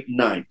 4, 8, and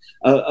 9,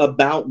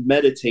 about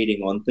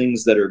meditating on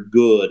things that are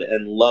good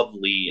and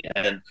lovely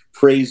and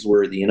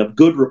praiseworthy and of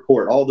good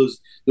report, all those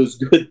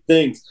good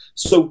things.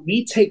 So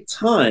we take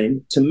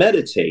time to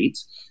meditate.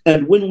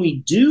 And when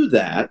we do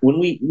that, when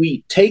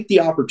we take the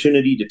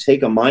opportunity to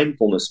take a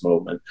mindfulness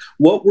moment,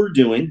 what we're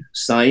doing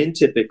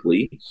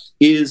scientifically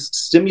is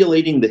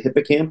stimulating the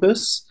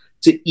hippocampus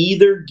to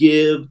either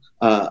give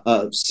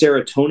a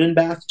serotonin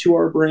bath to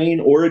our brain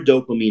or a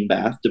dopamine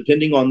bath,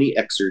 depending on the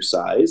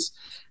exercise.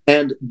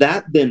 And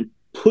that then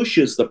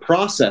pushes the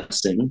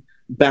processing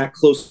back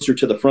closer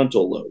to the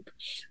frontal lobe.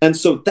 And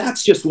so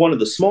that's just one of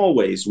the small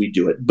ways we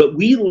do it. But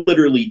we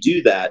literally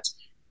do that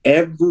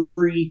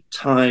every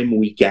time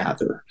we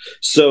gather.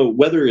 So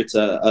whether it's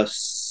a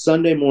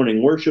Sunday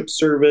morning worship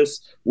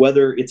service,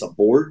 whether it's a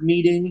board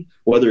meeting,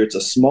 whether it's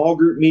a small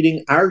group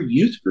meeting, our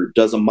youth group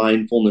does a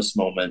mindfulness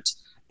moment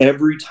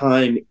every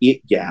time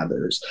it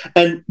gathers.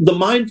 And the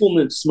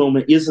mindfulness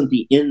moment isn't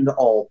the end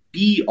all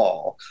be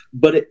all,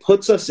 but it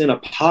puts us in a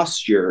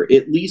posture,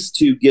 at least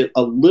to get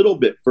a little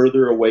bit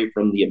further away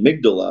from the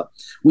amygdala.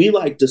 We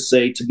like to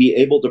say to be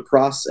able to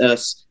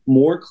process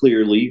more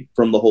clearly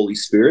from the Holy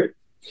Spirit,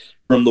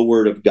 from the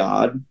Word of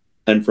God,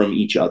 and from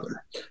each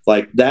other.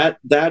 Like that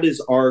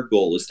is our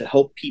goal, is to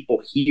help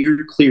people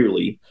hear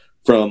clearly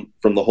from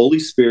the Holy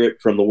Spirit,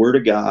 from the Word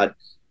of God,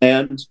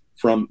 and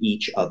from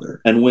each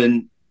other. And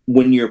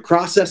when you're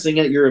processing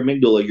at your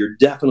amygdala, you're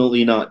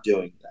definitely not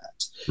doing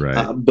that.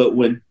 Right. But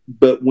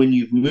when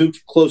you've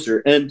moved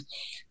closer, and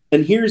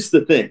here's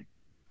the thing,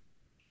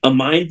 a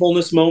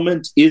mindfulness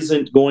moment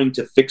isn't going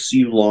to fix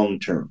you long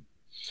term,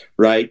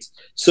 right?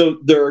 So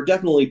there are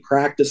definitely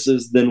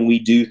practices than we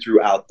do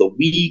throughout the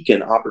week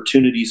and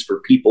opportunities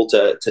for people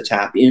to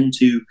tap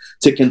into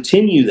to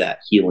continue that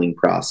healing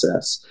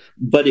process.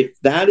 But if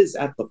that is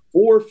at the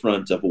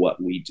forefront of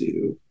what we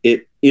do,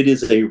 it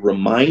is a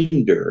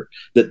reminder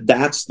that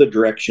that's the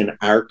direction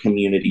our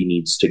community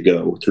needs to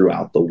go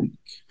throughout the week.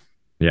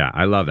 Yeah,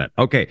 I love that.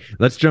 Okay,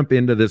 let's jump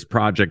into this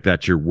project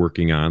that you're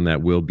working on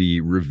that will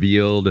be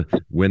revealed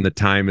when the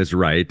time is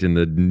right in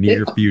the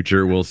near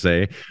future, we'll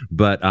say.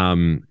 But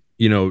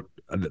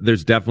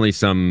there's definitely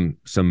some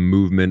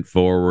movement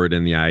forward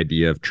in the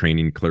idea of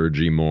training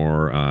clergy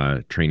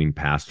more, training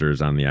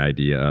pastors on the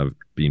idea of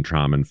being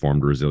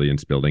trauma-informed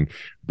resilience building.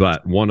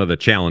 But one of the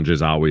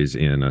challenges always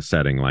in a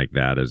setting like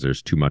that is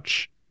there's too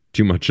much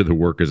of the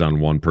work is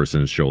on one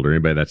person's shoulder.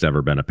 Anybody that's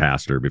ever been a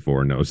pastor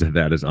before knows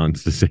that is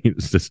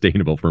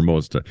unsustainable for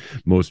most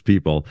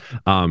people.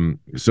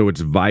 So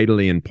it's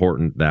vitally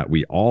important that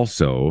we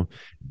also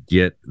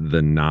get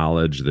the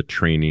knowledge, the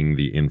training,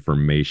 the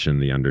information,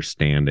 the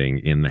understanding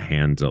in the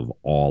hands of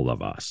all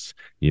of us.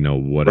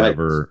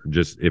 Whatever, right.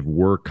 Just if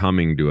we're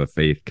coming to a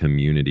faith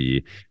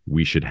community,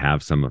 we should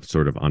have some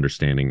sort of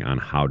understanding on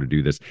how to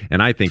do this.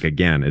 And I think,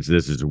 again, this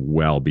is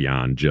well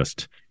beyond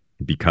just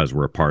because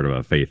we're a part of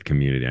a faith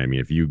community. I mean,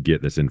 if you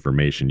get this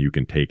information, you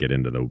can take it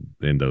into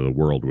the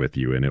world with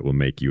you, and it will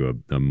make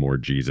you a more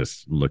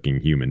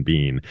Jesus-looking human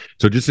being.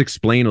 So just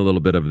explain a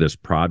little bit of this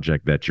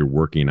project that you're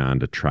working on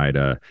to try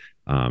to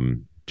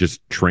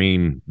just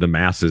train the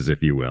masses,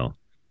 if you will.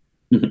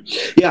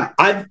 Yeah,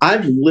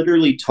 I've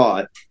literally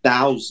taught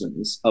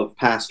thousands of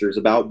pastors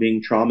about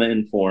being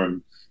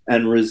trauma-informed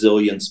and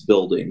resilience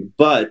building.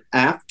 But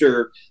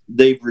after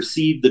they've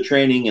received the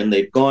training and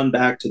they've gone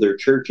back to their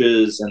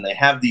churches and they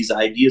have these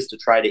ideas to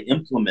try to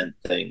implement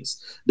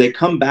things, they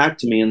come back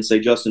to me and say,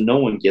 Justin, no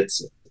one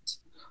gets it.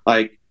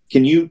 Like,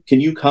 can you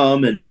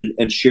come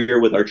and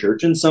share with our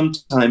church? And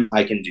sometimes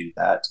I can do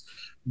that.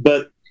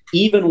 But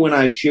even when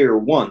I share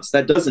once,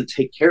 that doesn't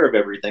take care of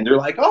everything. They're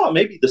like, oh,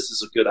 maybe this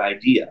is a good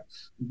idea.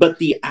 But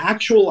the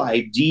actual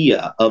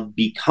idea of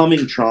becoming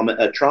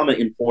a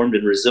trauma-informed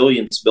and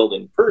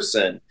resilience-building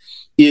person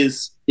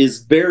is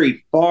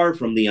very far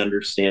from the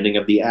understanding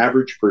of the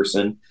average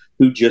person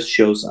who just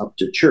shows up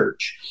to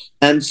church.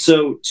 And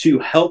so to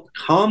help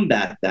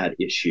combat that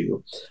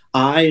issue,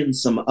 I and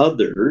some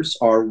others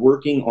are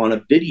working on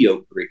a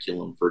video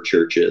curriculum for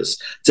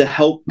churches to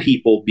help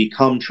people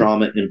become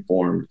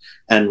trauma-informed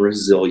and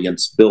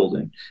resilience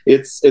building.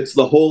 It's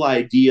the whole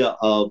idea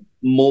of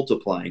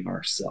multiplying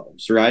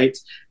ourselves, right?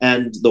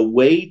 And the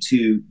way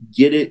to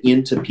get it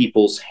into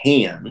people's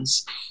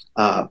hands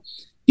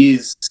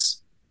is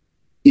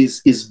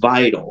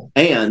vital,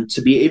 and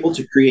to be able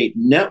to create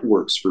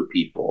networks for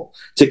people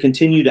to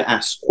continue to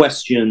ask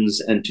questions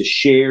and to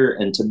share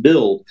and to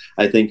build,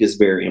 I think is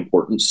very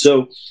important.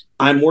 So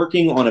I'm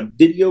working on a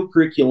video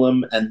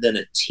curriculum and then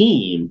a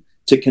team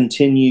to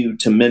continue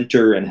to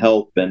mentor and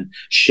help and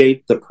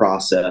shape the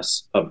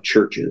process of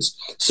churches.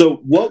 So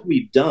what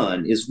we've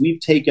done is we've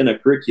taken a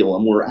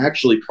curriculum. We're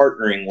actually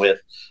partnering with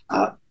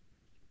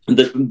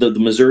the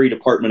Missouri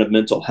Department of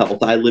Mental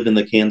Health. I live in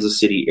the Kansas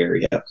City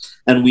area,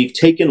 and we've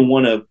taken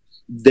one of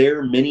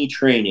their many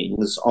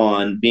trainings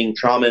on being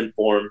trauma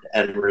informed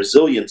and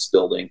resilience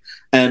building,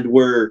 and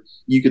we're,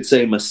 you could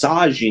say,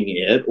 massaging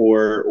it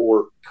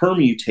or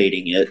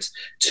permutating it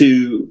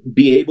to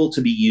be able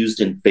to be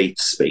used in faith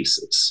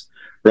spaces,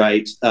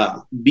 right?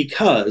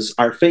 Because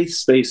our faith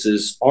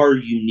spaces are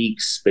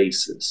unique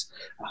spaces.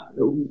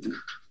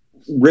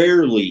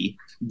 Rarely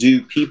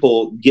do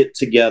people get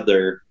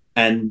together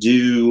and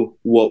do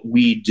what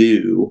we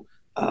do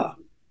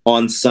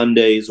on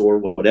Sundays or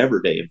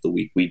whatever day of the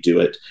week we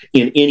do it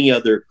in any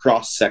other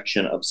cross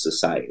section of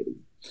society,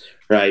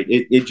 right?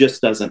 It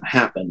just doesn't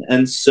happen.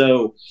 And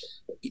so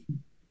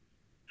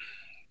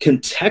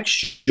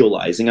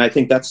contextualizing, I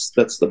think that's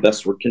the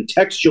best word,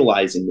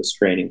 contextualizing this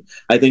training,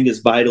 I think, is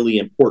vitally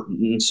important.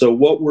 And so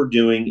what we're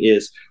doing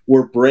is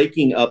we're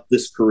breaking up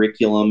this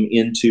curriculum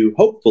into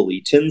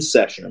hopefully 10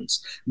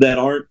 sessions that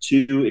aren't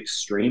too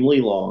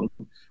extremely long,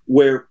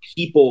 where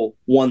people,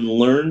 one,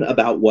 learn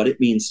about what it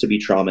means to be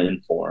trauma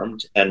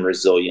informed and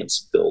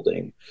resilience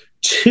building,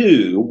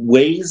 two,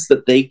 ways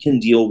that they can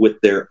deal with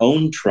their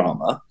own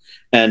trauma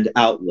and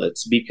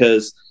outlets.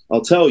 Because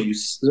I'll tell you,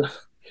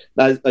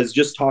 I was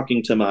just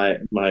talking to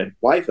my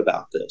wife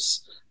about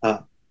this.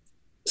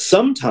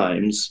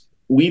 Sometimes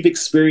we've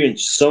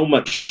experienced so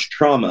much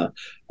trauma.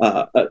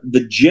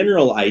 The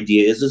general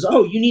idea is,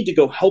 oh, you need to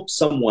go help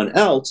someone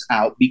else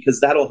out because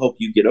that'll help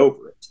you get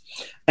over it.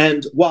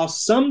 And while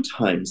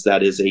sometimes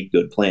that is a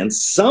good plan,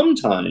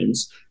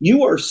 sometimes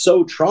you are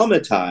so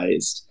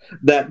traumatized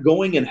that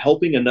going and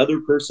helping another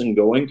person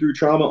going through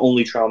trauma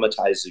only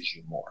traumatizes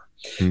you more.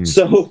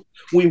 So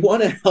we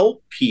want to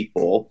help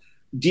people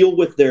deal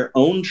with their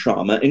own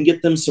trauma and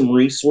get them some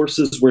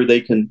resources where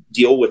they can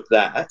deal with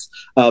that,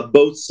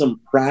 both some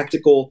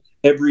practical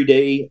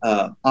everyday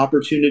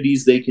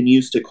opportunities they can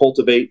use to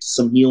cultivate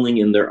some healing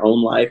in their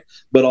own life,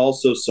 but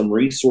also some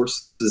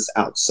resources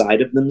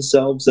outside of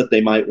themselves that they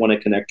might want to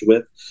connect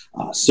with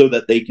so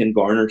that they can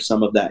garner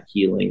some of that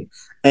healing.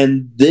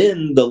 And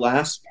then the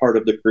last part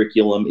of the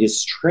curriculum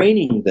is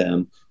training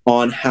them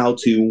on how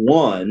to,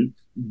 one,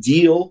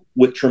 deal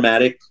with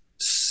traumatic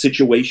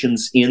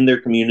situations in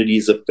their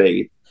communities of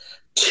faith.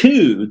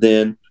 Two,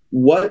 then,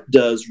 what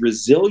does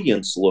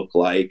resilience look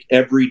like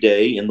every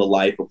day in the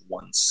life of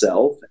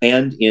oneself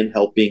and in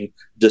helping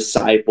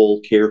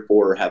disciple, care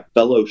for, or have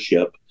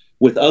fellowship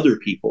with other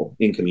people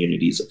in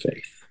communities of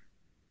faith?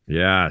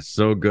 Yeah,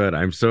 so good.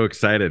 I'm so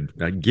excited.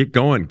 Get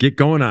going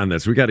on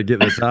this. We got to get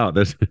this out.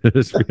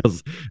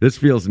 This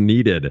feels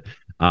needed.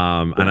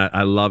 And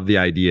I love the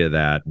idea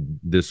that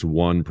this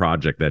one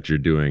project that you're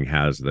doing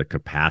has the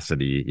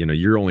capacity. You know,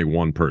 you're only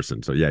one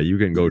person, so yeah, you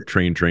can go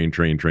train.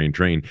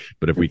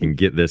 But if we can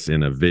get this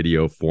in a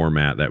video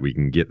format that we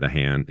can get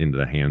into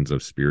the hands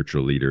of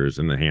spiritual leaders,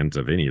 in the hands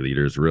of any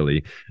leaders,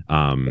 really,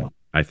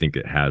 I think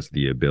it has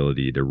the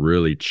ability to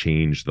really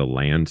change the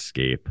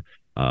landscape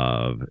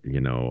of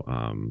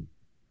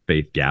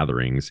faith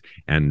gatherings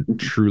and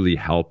truly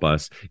help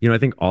us. I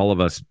think all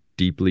of us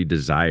deeply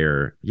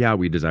desire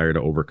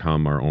to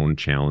overcome our own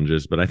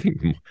challenges, but I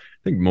think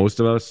most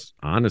of us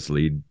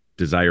honestly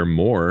desire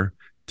more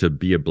to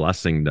be a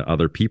blessing to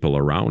other people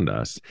around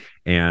us.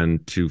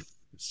 And to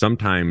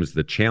sometimes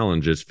the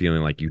challenge is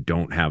feeling like you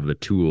don't have the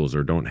tools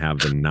or don't have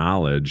the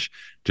knowledge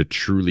to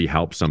truly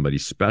help somebody,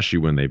 especially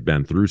when they've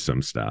been through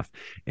some stuff.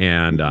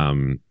 And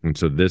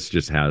so this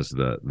just has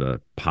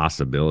the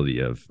possibility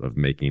of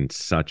making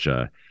such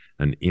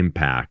an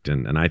impact.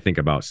 And I think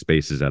about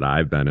spaces that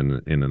I've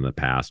been in the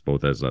past,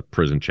 both as a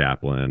prison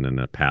chaplain and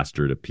a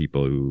pastor to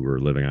people who were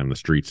living on the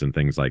streets and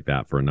things like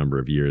that for a number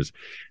of years,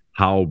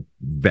 how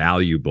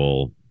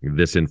valuable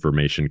this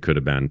information could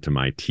have been to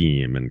my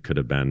team and could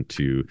have been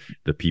to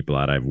the people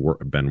that I've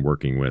been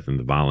working with and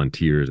the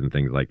volunteers and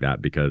things like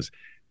that. Because,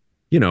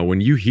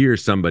 when you hear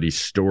somebody's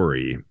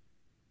story,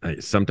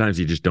 sometimes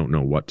you just don't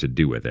know what to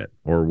do with it.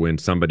 Or when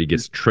somebody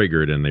gets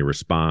triggered and they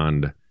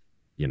respond,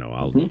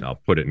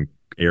 I'll put it in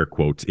air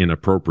quotes,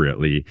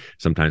 inappropriately,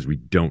 sometimes we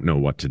don't know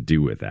what to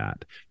do with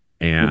that.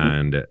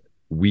 And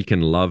we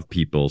can love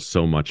people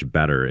so much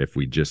better if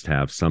we just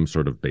have some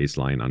sort of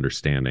baseline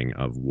understanding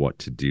of what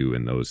to do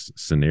in those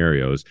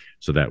scenarios,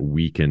 so that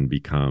we can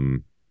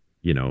become,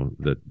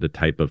 the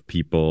type of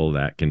people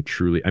that can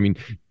truly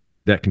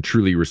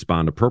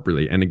respond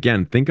appropriately. And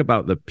again, think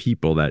about the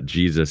people that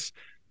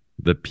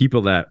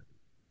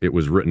it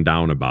was written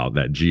down about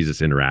that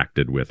Jesus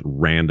interacted with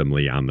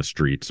randomly on the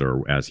streets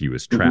or as he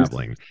was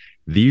traveling.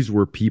 These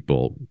were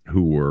people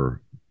who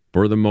were,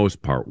 for the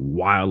most part,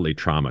 wildly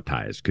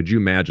traumatized. Could you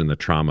imagine the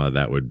trauma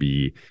that would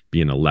be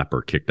being a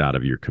leper kicked out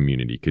of your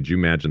community? Could you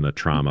imagine the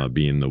trauma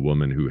being the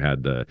woman who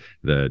had the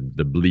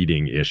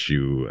bleeding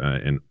issue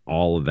and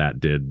all of that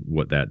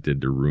what that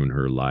did to ruin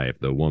her life?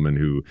 The woman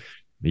who,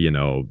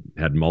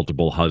 had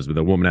multiple husbands,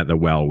 the woman at the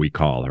well, we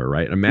call her,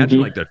 right?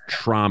 Imagine like the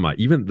trauma,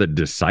 even the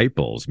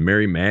disciples,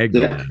 Mary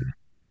Magdalene.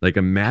 Like,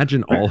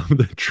 imagine all of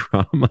the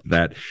trauma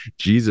that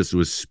Jesus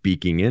was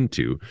speaking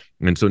into.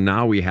 And so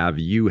now we have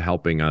you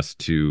helping us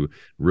to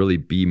really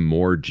be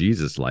more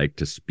Jesus-like,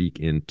 to speak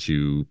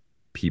into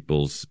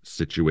people's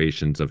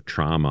situations of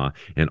trauma,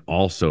 and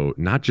also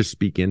not just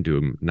speak into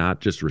them, not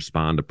just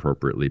respond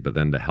appropriately, but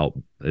then to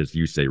help, as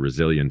you say,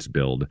 resilience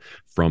build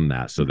from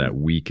that, so that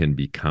we can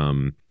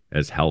become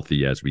as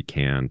healthy as we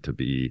can to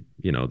be,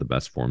 the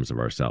best forms of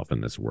ourselves in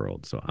this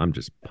world. So I'm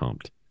just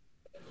pumped.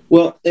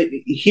 Well,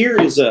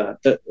 here is an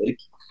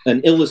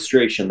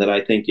illustration that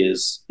I think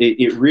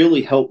it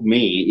really helped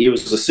me. It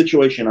was a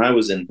situation I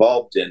was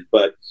involved in,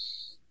 but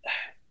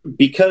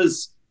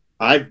because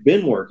I've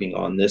been working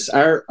on this,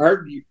 our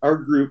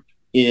group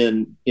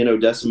in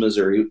Odessa,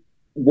 Missouri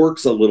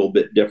works a little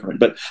bit different.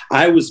 But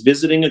I was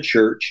visiting a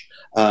church.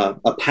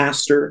 A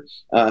pastor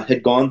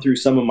had gone through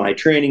some of my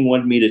training,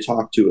 wanted me to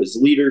talk to his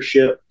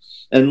leadership.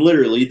 And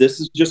literally, this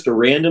is just a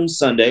random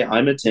Sunday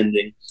I'm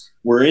attending.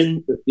 We're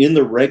in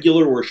the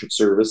regular worship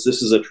service.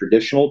 This is a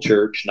traditional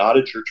church, not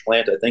a church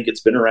plant. I think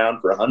it's been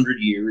around for 100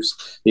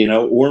 years,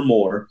 or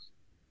more.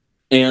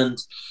 And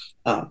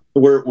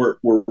we're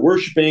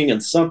worshiping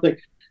and something.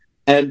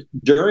 And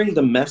during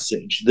the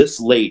message, this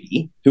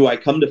lady, who I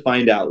come to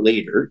find out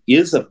later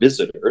is a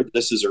visitor.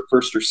 This is her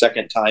first or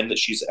second time that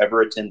she's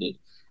ever attended.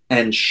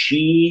 And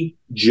she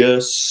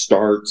just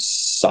starts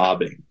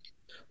sobbing.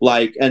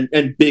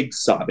 And big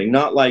sobbing,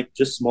 not like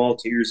just small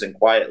tears and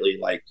quietly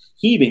like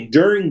heaving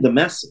during the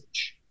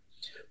message.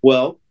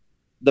 Well,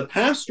 the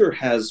pastor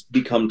has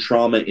become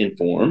trauma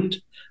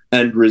informed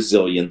and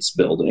resilience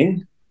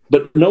building,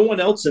 but no one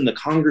else in the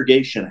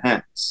congregation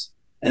has.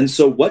 And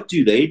so what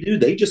do?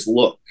 They just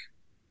look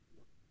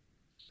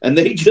and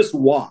they just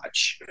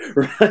watch,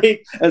 right?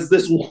 As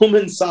this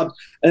woman sobs.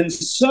 And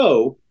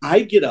so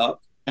I get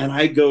up and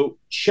I go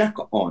check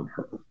on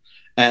her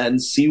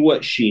and see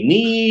what she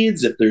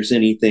needs, if there's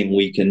anything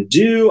we can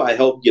do. I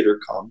help get her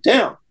calmed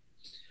down.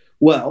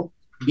 Well,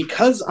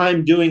 because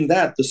I'm doing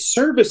that, the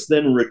service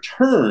then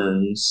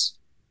returns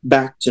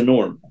back to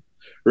normal,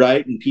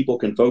 right? And people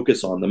can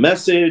focus on the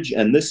message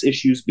and this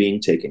issue's being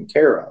taken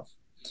care of.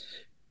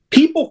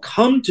 People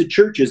come to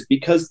churches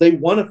because they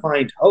want to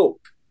find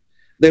hope.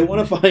 They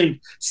want to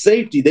find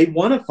safety. They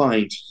want to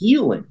find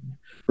healing,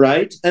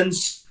 right? And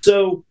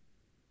so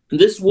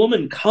this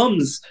woman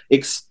comes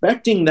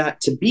expecting that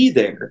to be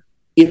there.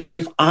 If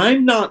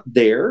I'm not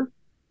there,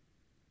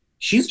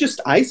 she's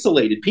just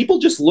isolated. People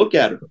just look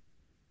at her,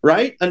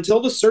 right? Until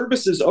the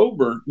service is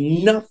over,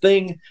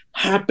 nothing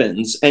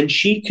happens. And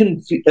she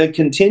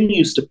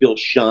continues to feel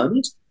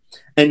shunned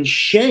and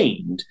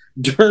shamed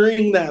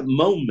during that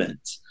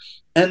moment.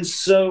 And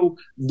so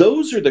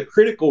those are the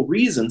critical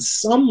reasons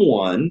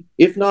someone,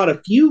 if not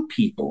a few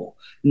people,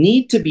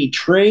 need to be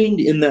trained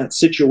in that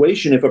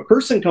situation. If a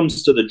person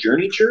comes to the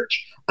Journey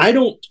Church, I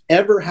don't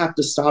ever have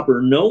to stop,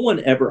 or no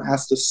one ever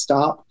has to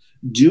stop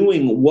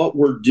doing what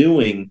we're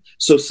doing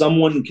so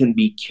someone can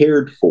be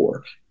cared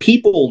for.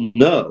 People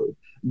know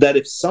that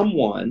if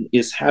someone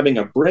is having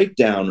a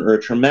breakdown or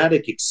a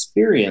traumatic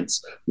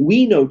experience,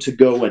 we know to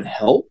go and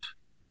help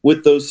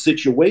with those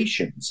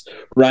situations,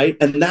 right?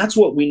 And that's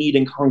what we need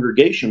in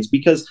congregations,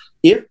 because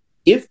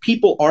if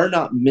people are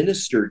not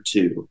ministered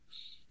to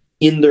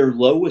in their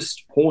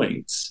lowest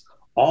points,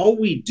 all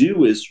we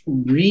do is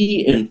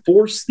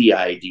reinforce the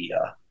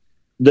idea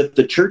that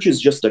the church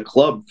is just a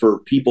club for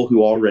people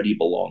who already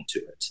belong to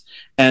it.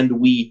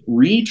 And we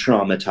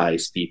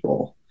re-traumatize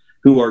people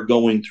who are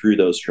going through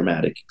those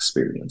traumatic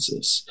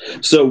experiences.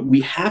 So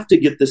we have to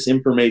get this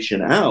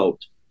information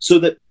out so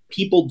that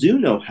people do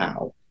know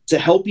how to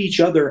help each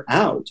other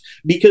out.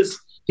 Because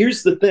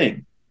here's the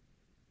thing,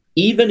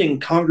 even in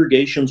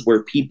congregations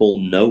where people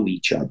know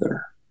each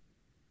other,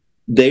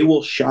 they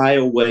will shy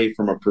away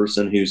from a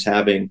person who's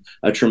having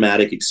a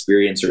traumatic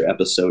experience or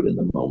episode in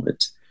the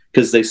moment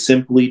because they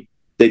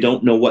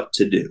don't know what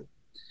to do.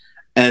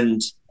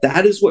 And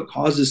that is what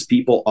causes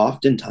people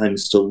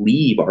oftentimes to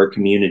leave our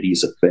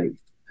communities of faith,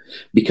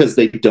 because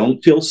they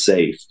don't feel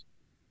safe.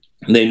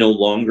 They no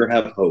longer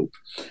have hope,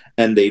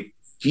 and they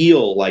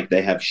feel like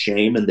they have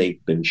shame and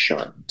they've been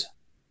shunned.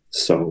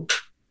 So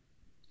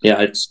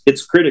yeah,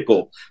 it's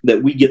critical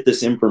that we get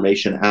this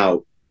information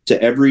out to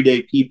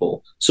everyday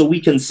people so we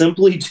can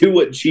simply do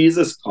what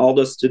Jesus called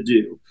us to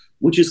do,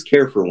 which is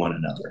care for one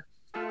another.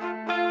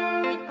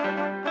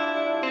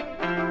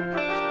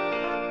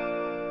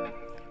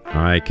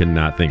 I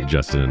cannot thank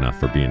Justin enough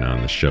for being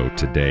on the show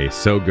today.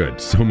 So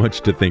good. So much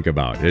to think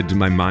about.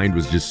 My mind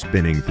was just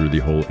spinning through the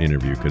whole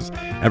interview because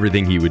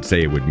everything he would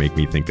say would make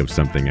me think of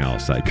something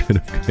else. I could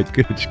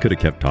have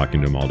kept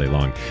talking to him all day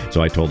long.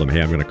 So I told him,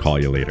 hey, I'm going to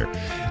call you later.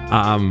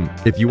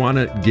 If you want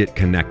to get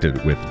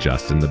connected with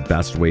Justin, the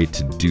best way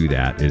to do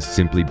that is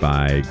simply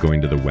by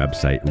going to the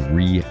website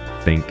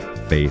rethinkfaith.com.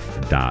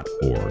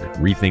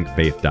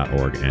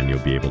 rethinkfaith.org, and you'll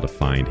be able to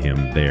find him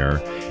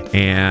there.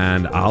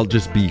 And I'll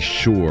just be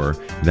sure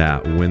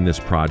that when this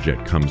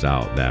project comes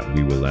out, that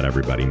we will let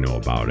everybody know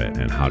about it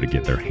and how to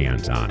get their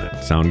hands on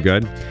it. Sound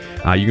good?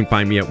 You can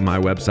find me at my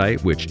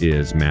website, which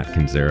is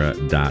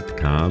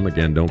mattcanzera.com.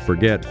 Again, don't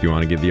forget, if you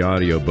want to get the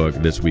audiobook,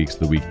 this week's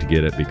the week to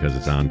get it because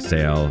it's on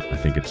sale. I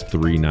think it's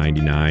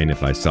 $3.99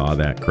 if I saw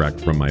that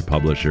correct from my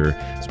publisher.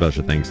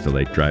 Special thanks to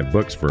Lake Drive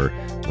Books for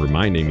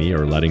reminding me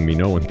or letting me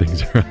know when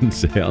things are on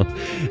sale.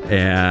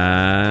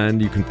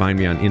 And you can find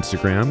me on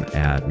Instagram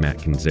at Matt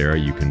Canzera.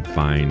 You can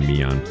find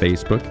me on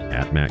Facebook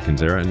at Matt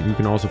Canzera. And you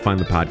can also find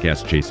the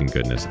podcast Chasing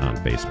Goodness on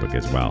Facebook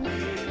as well.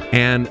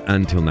 And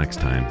until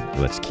next time,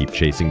 let's keep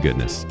chasing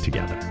goodness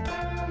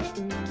together.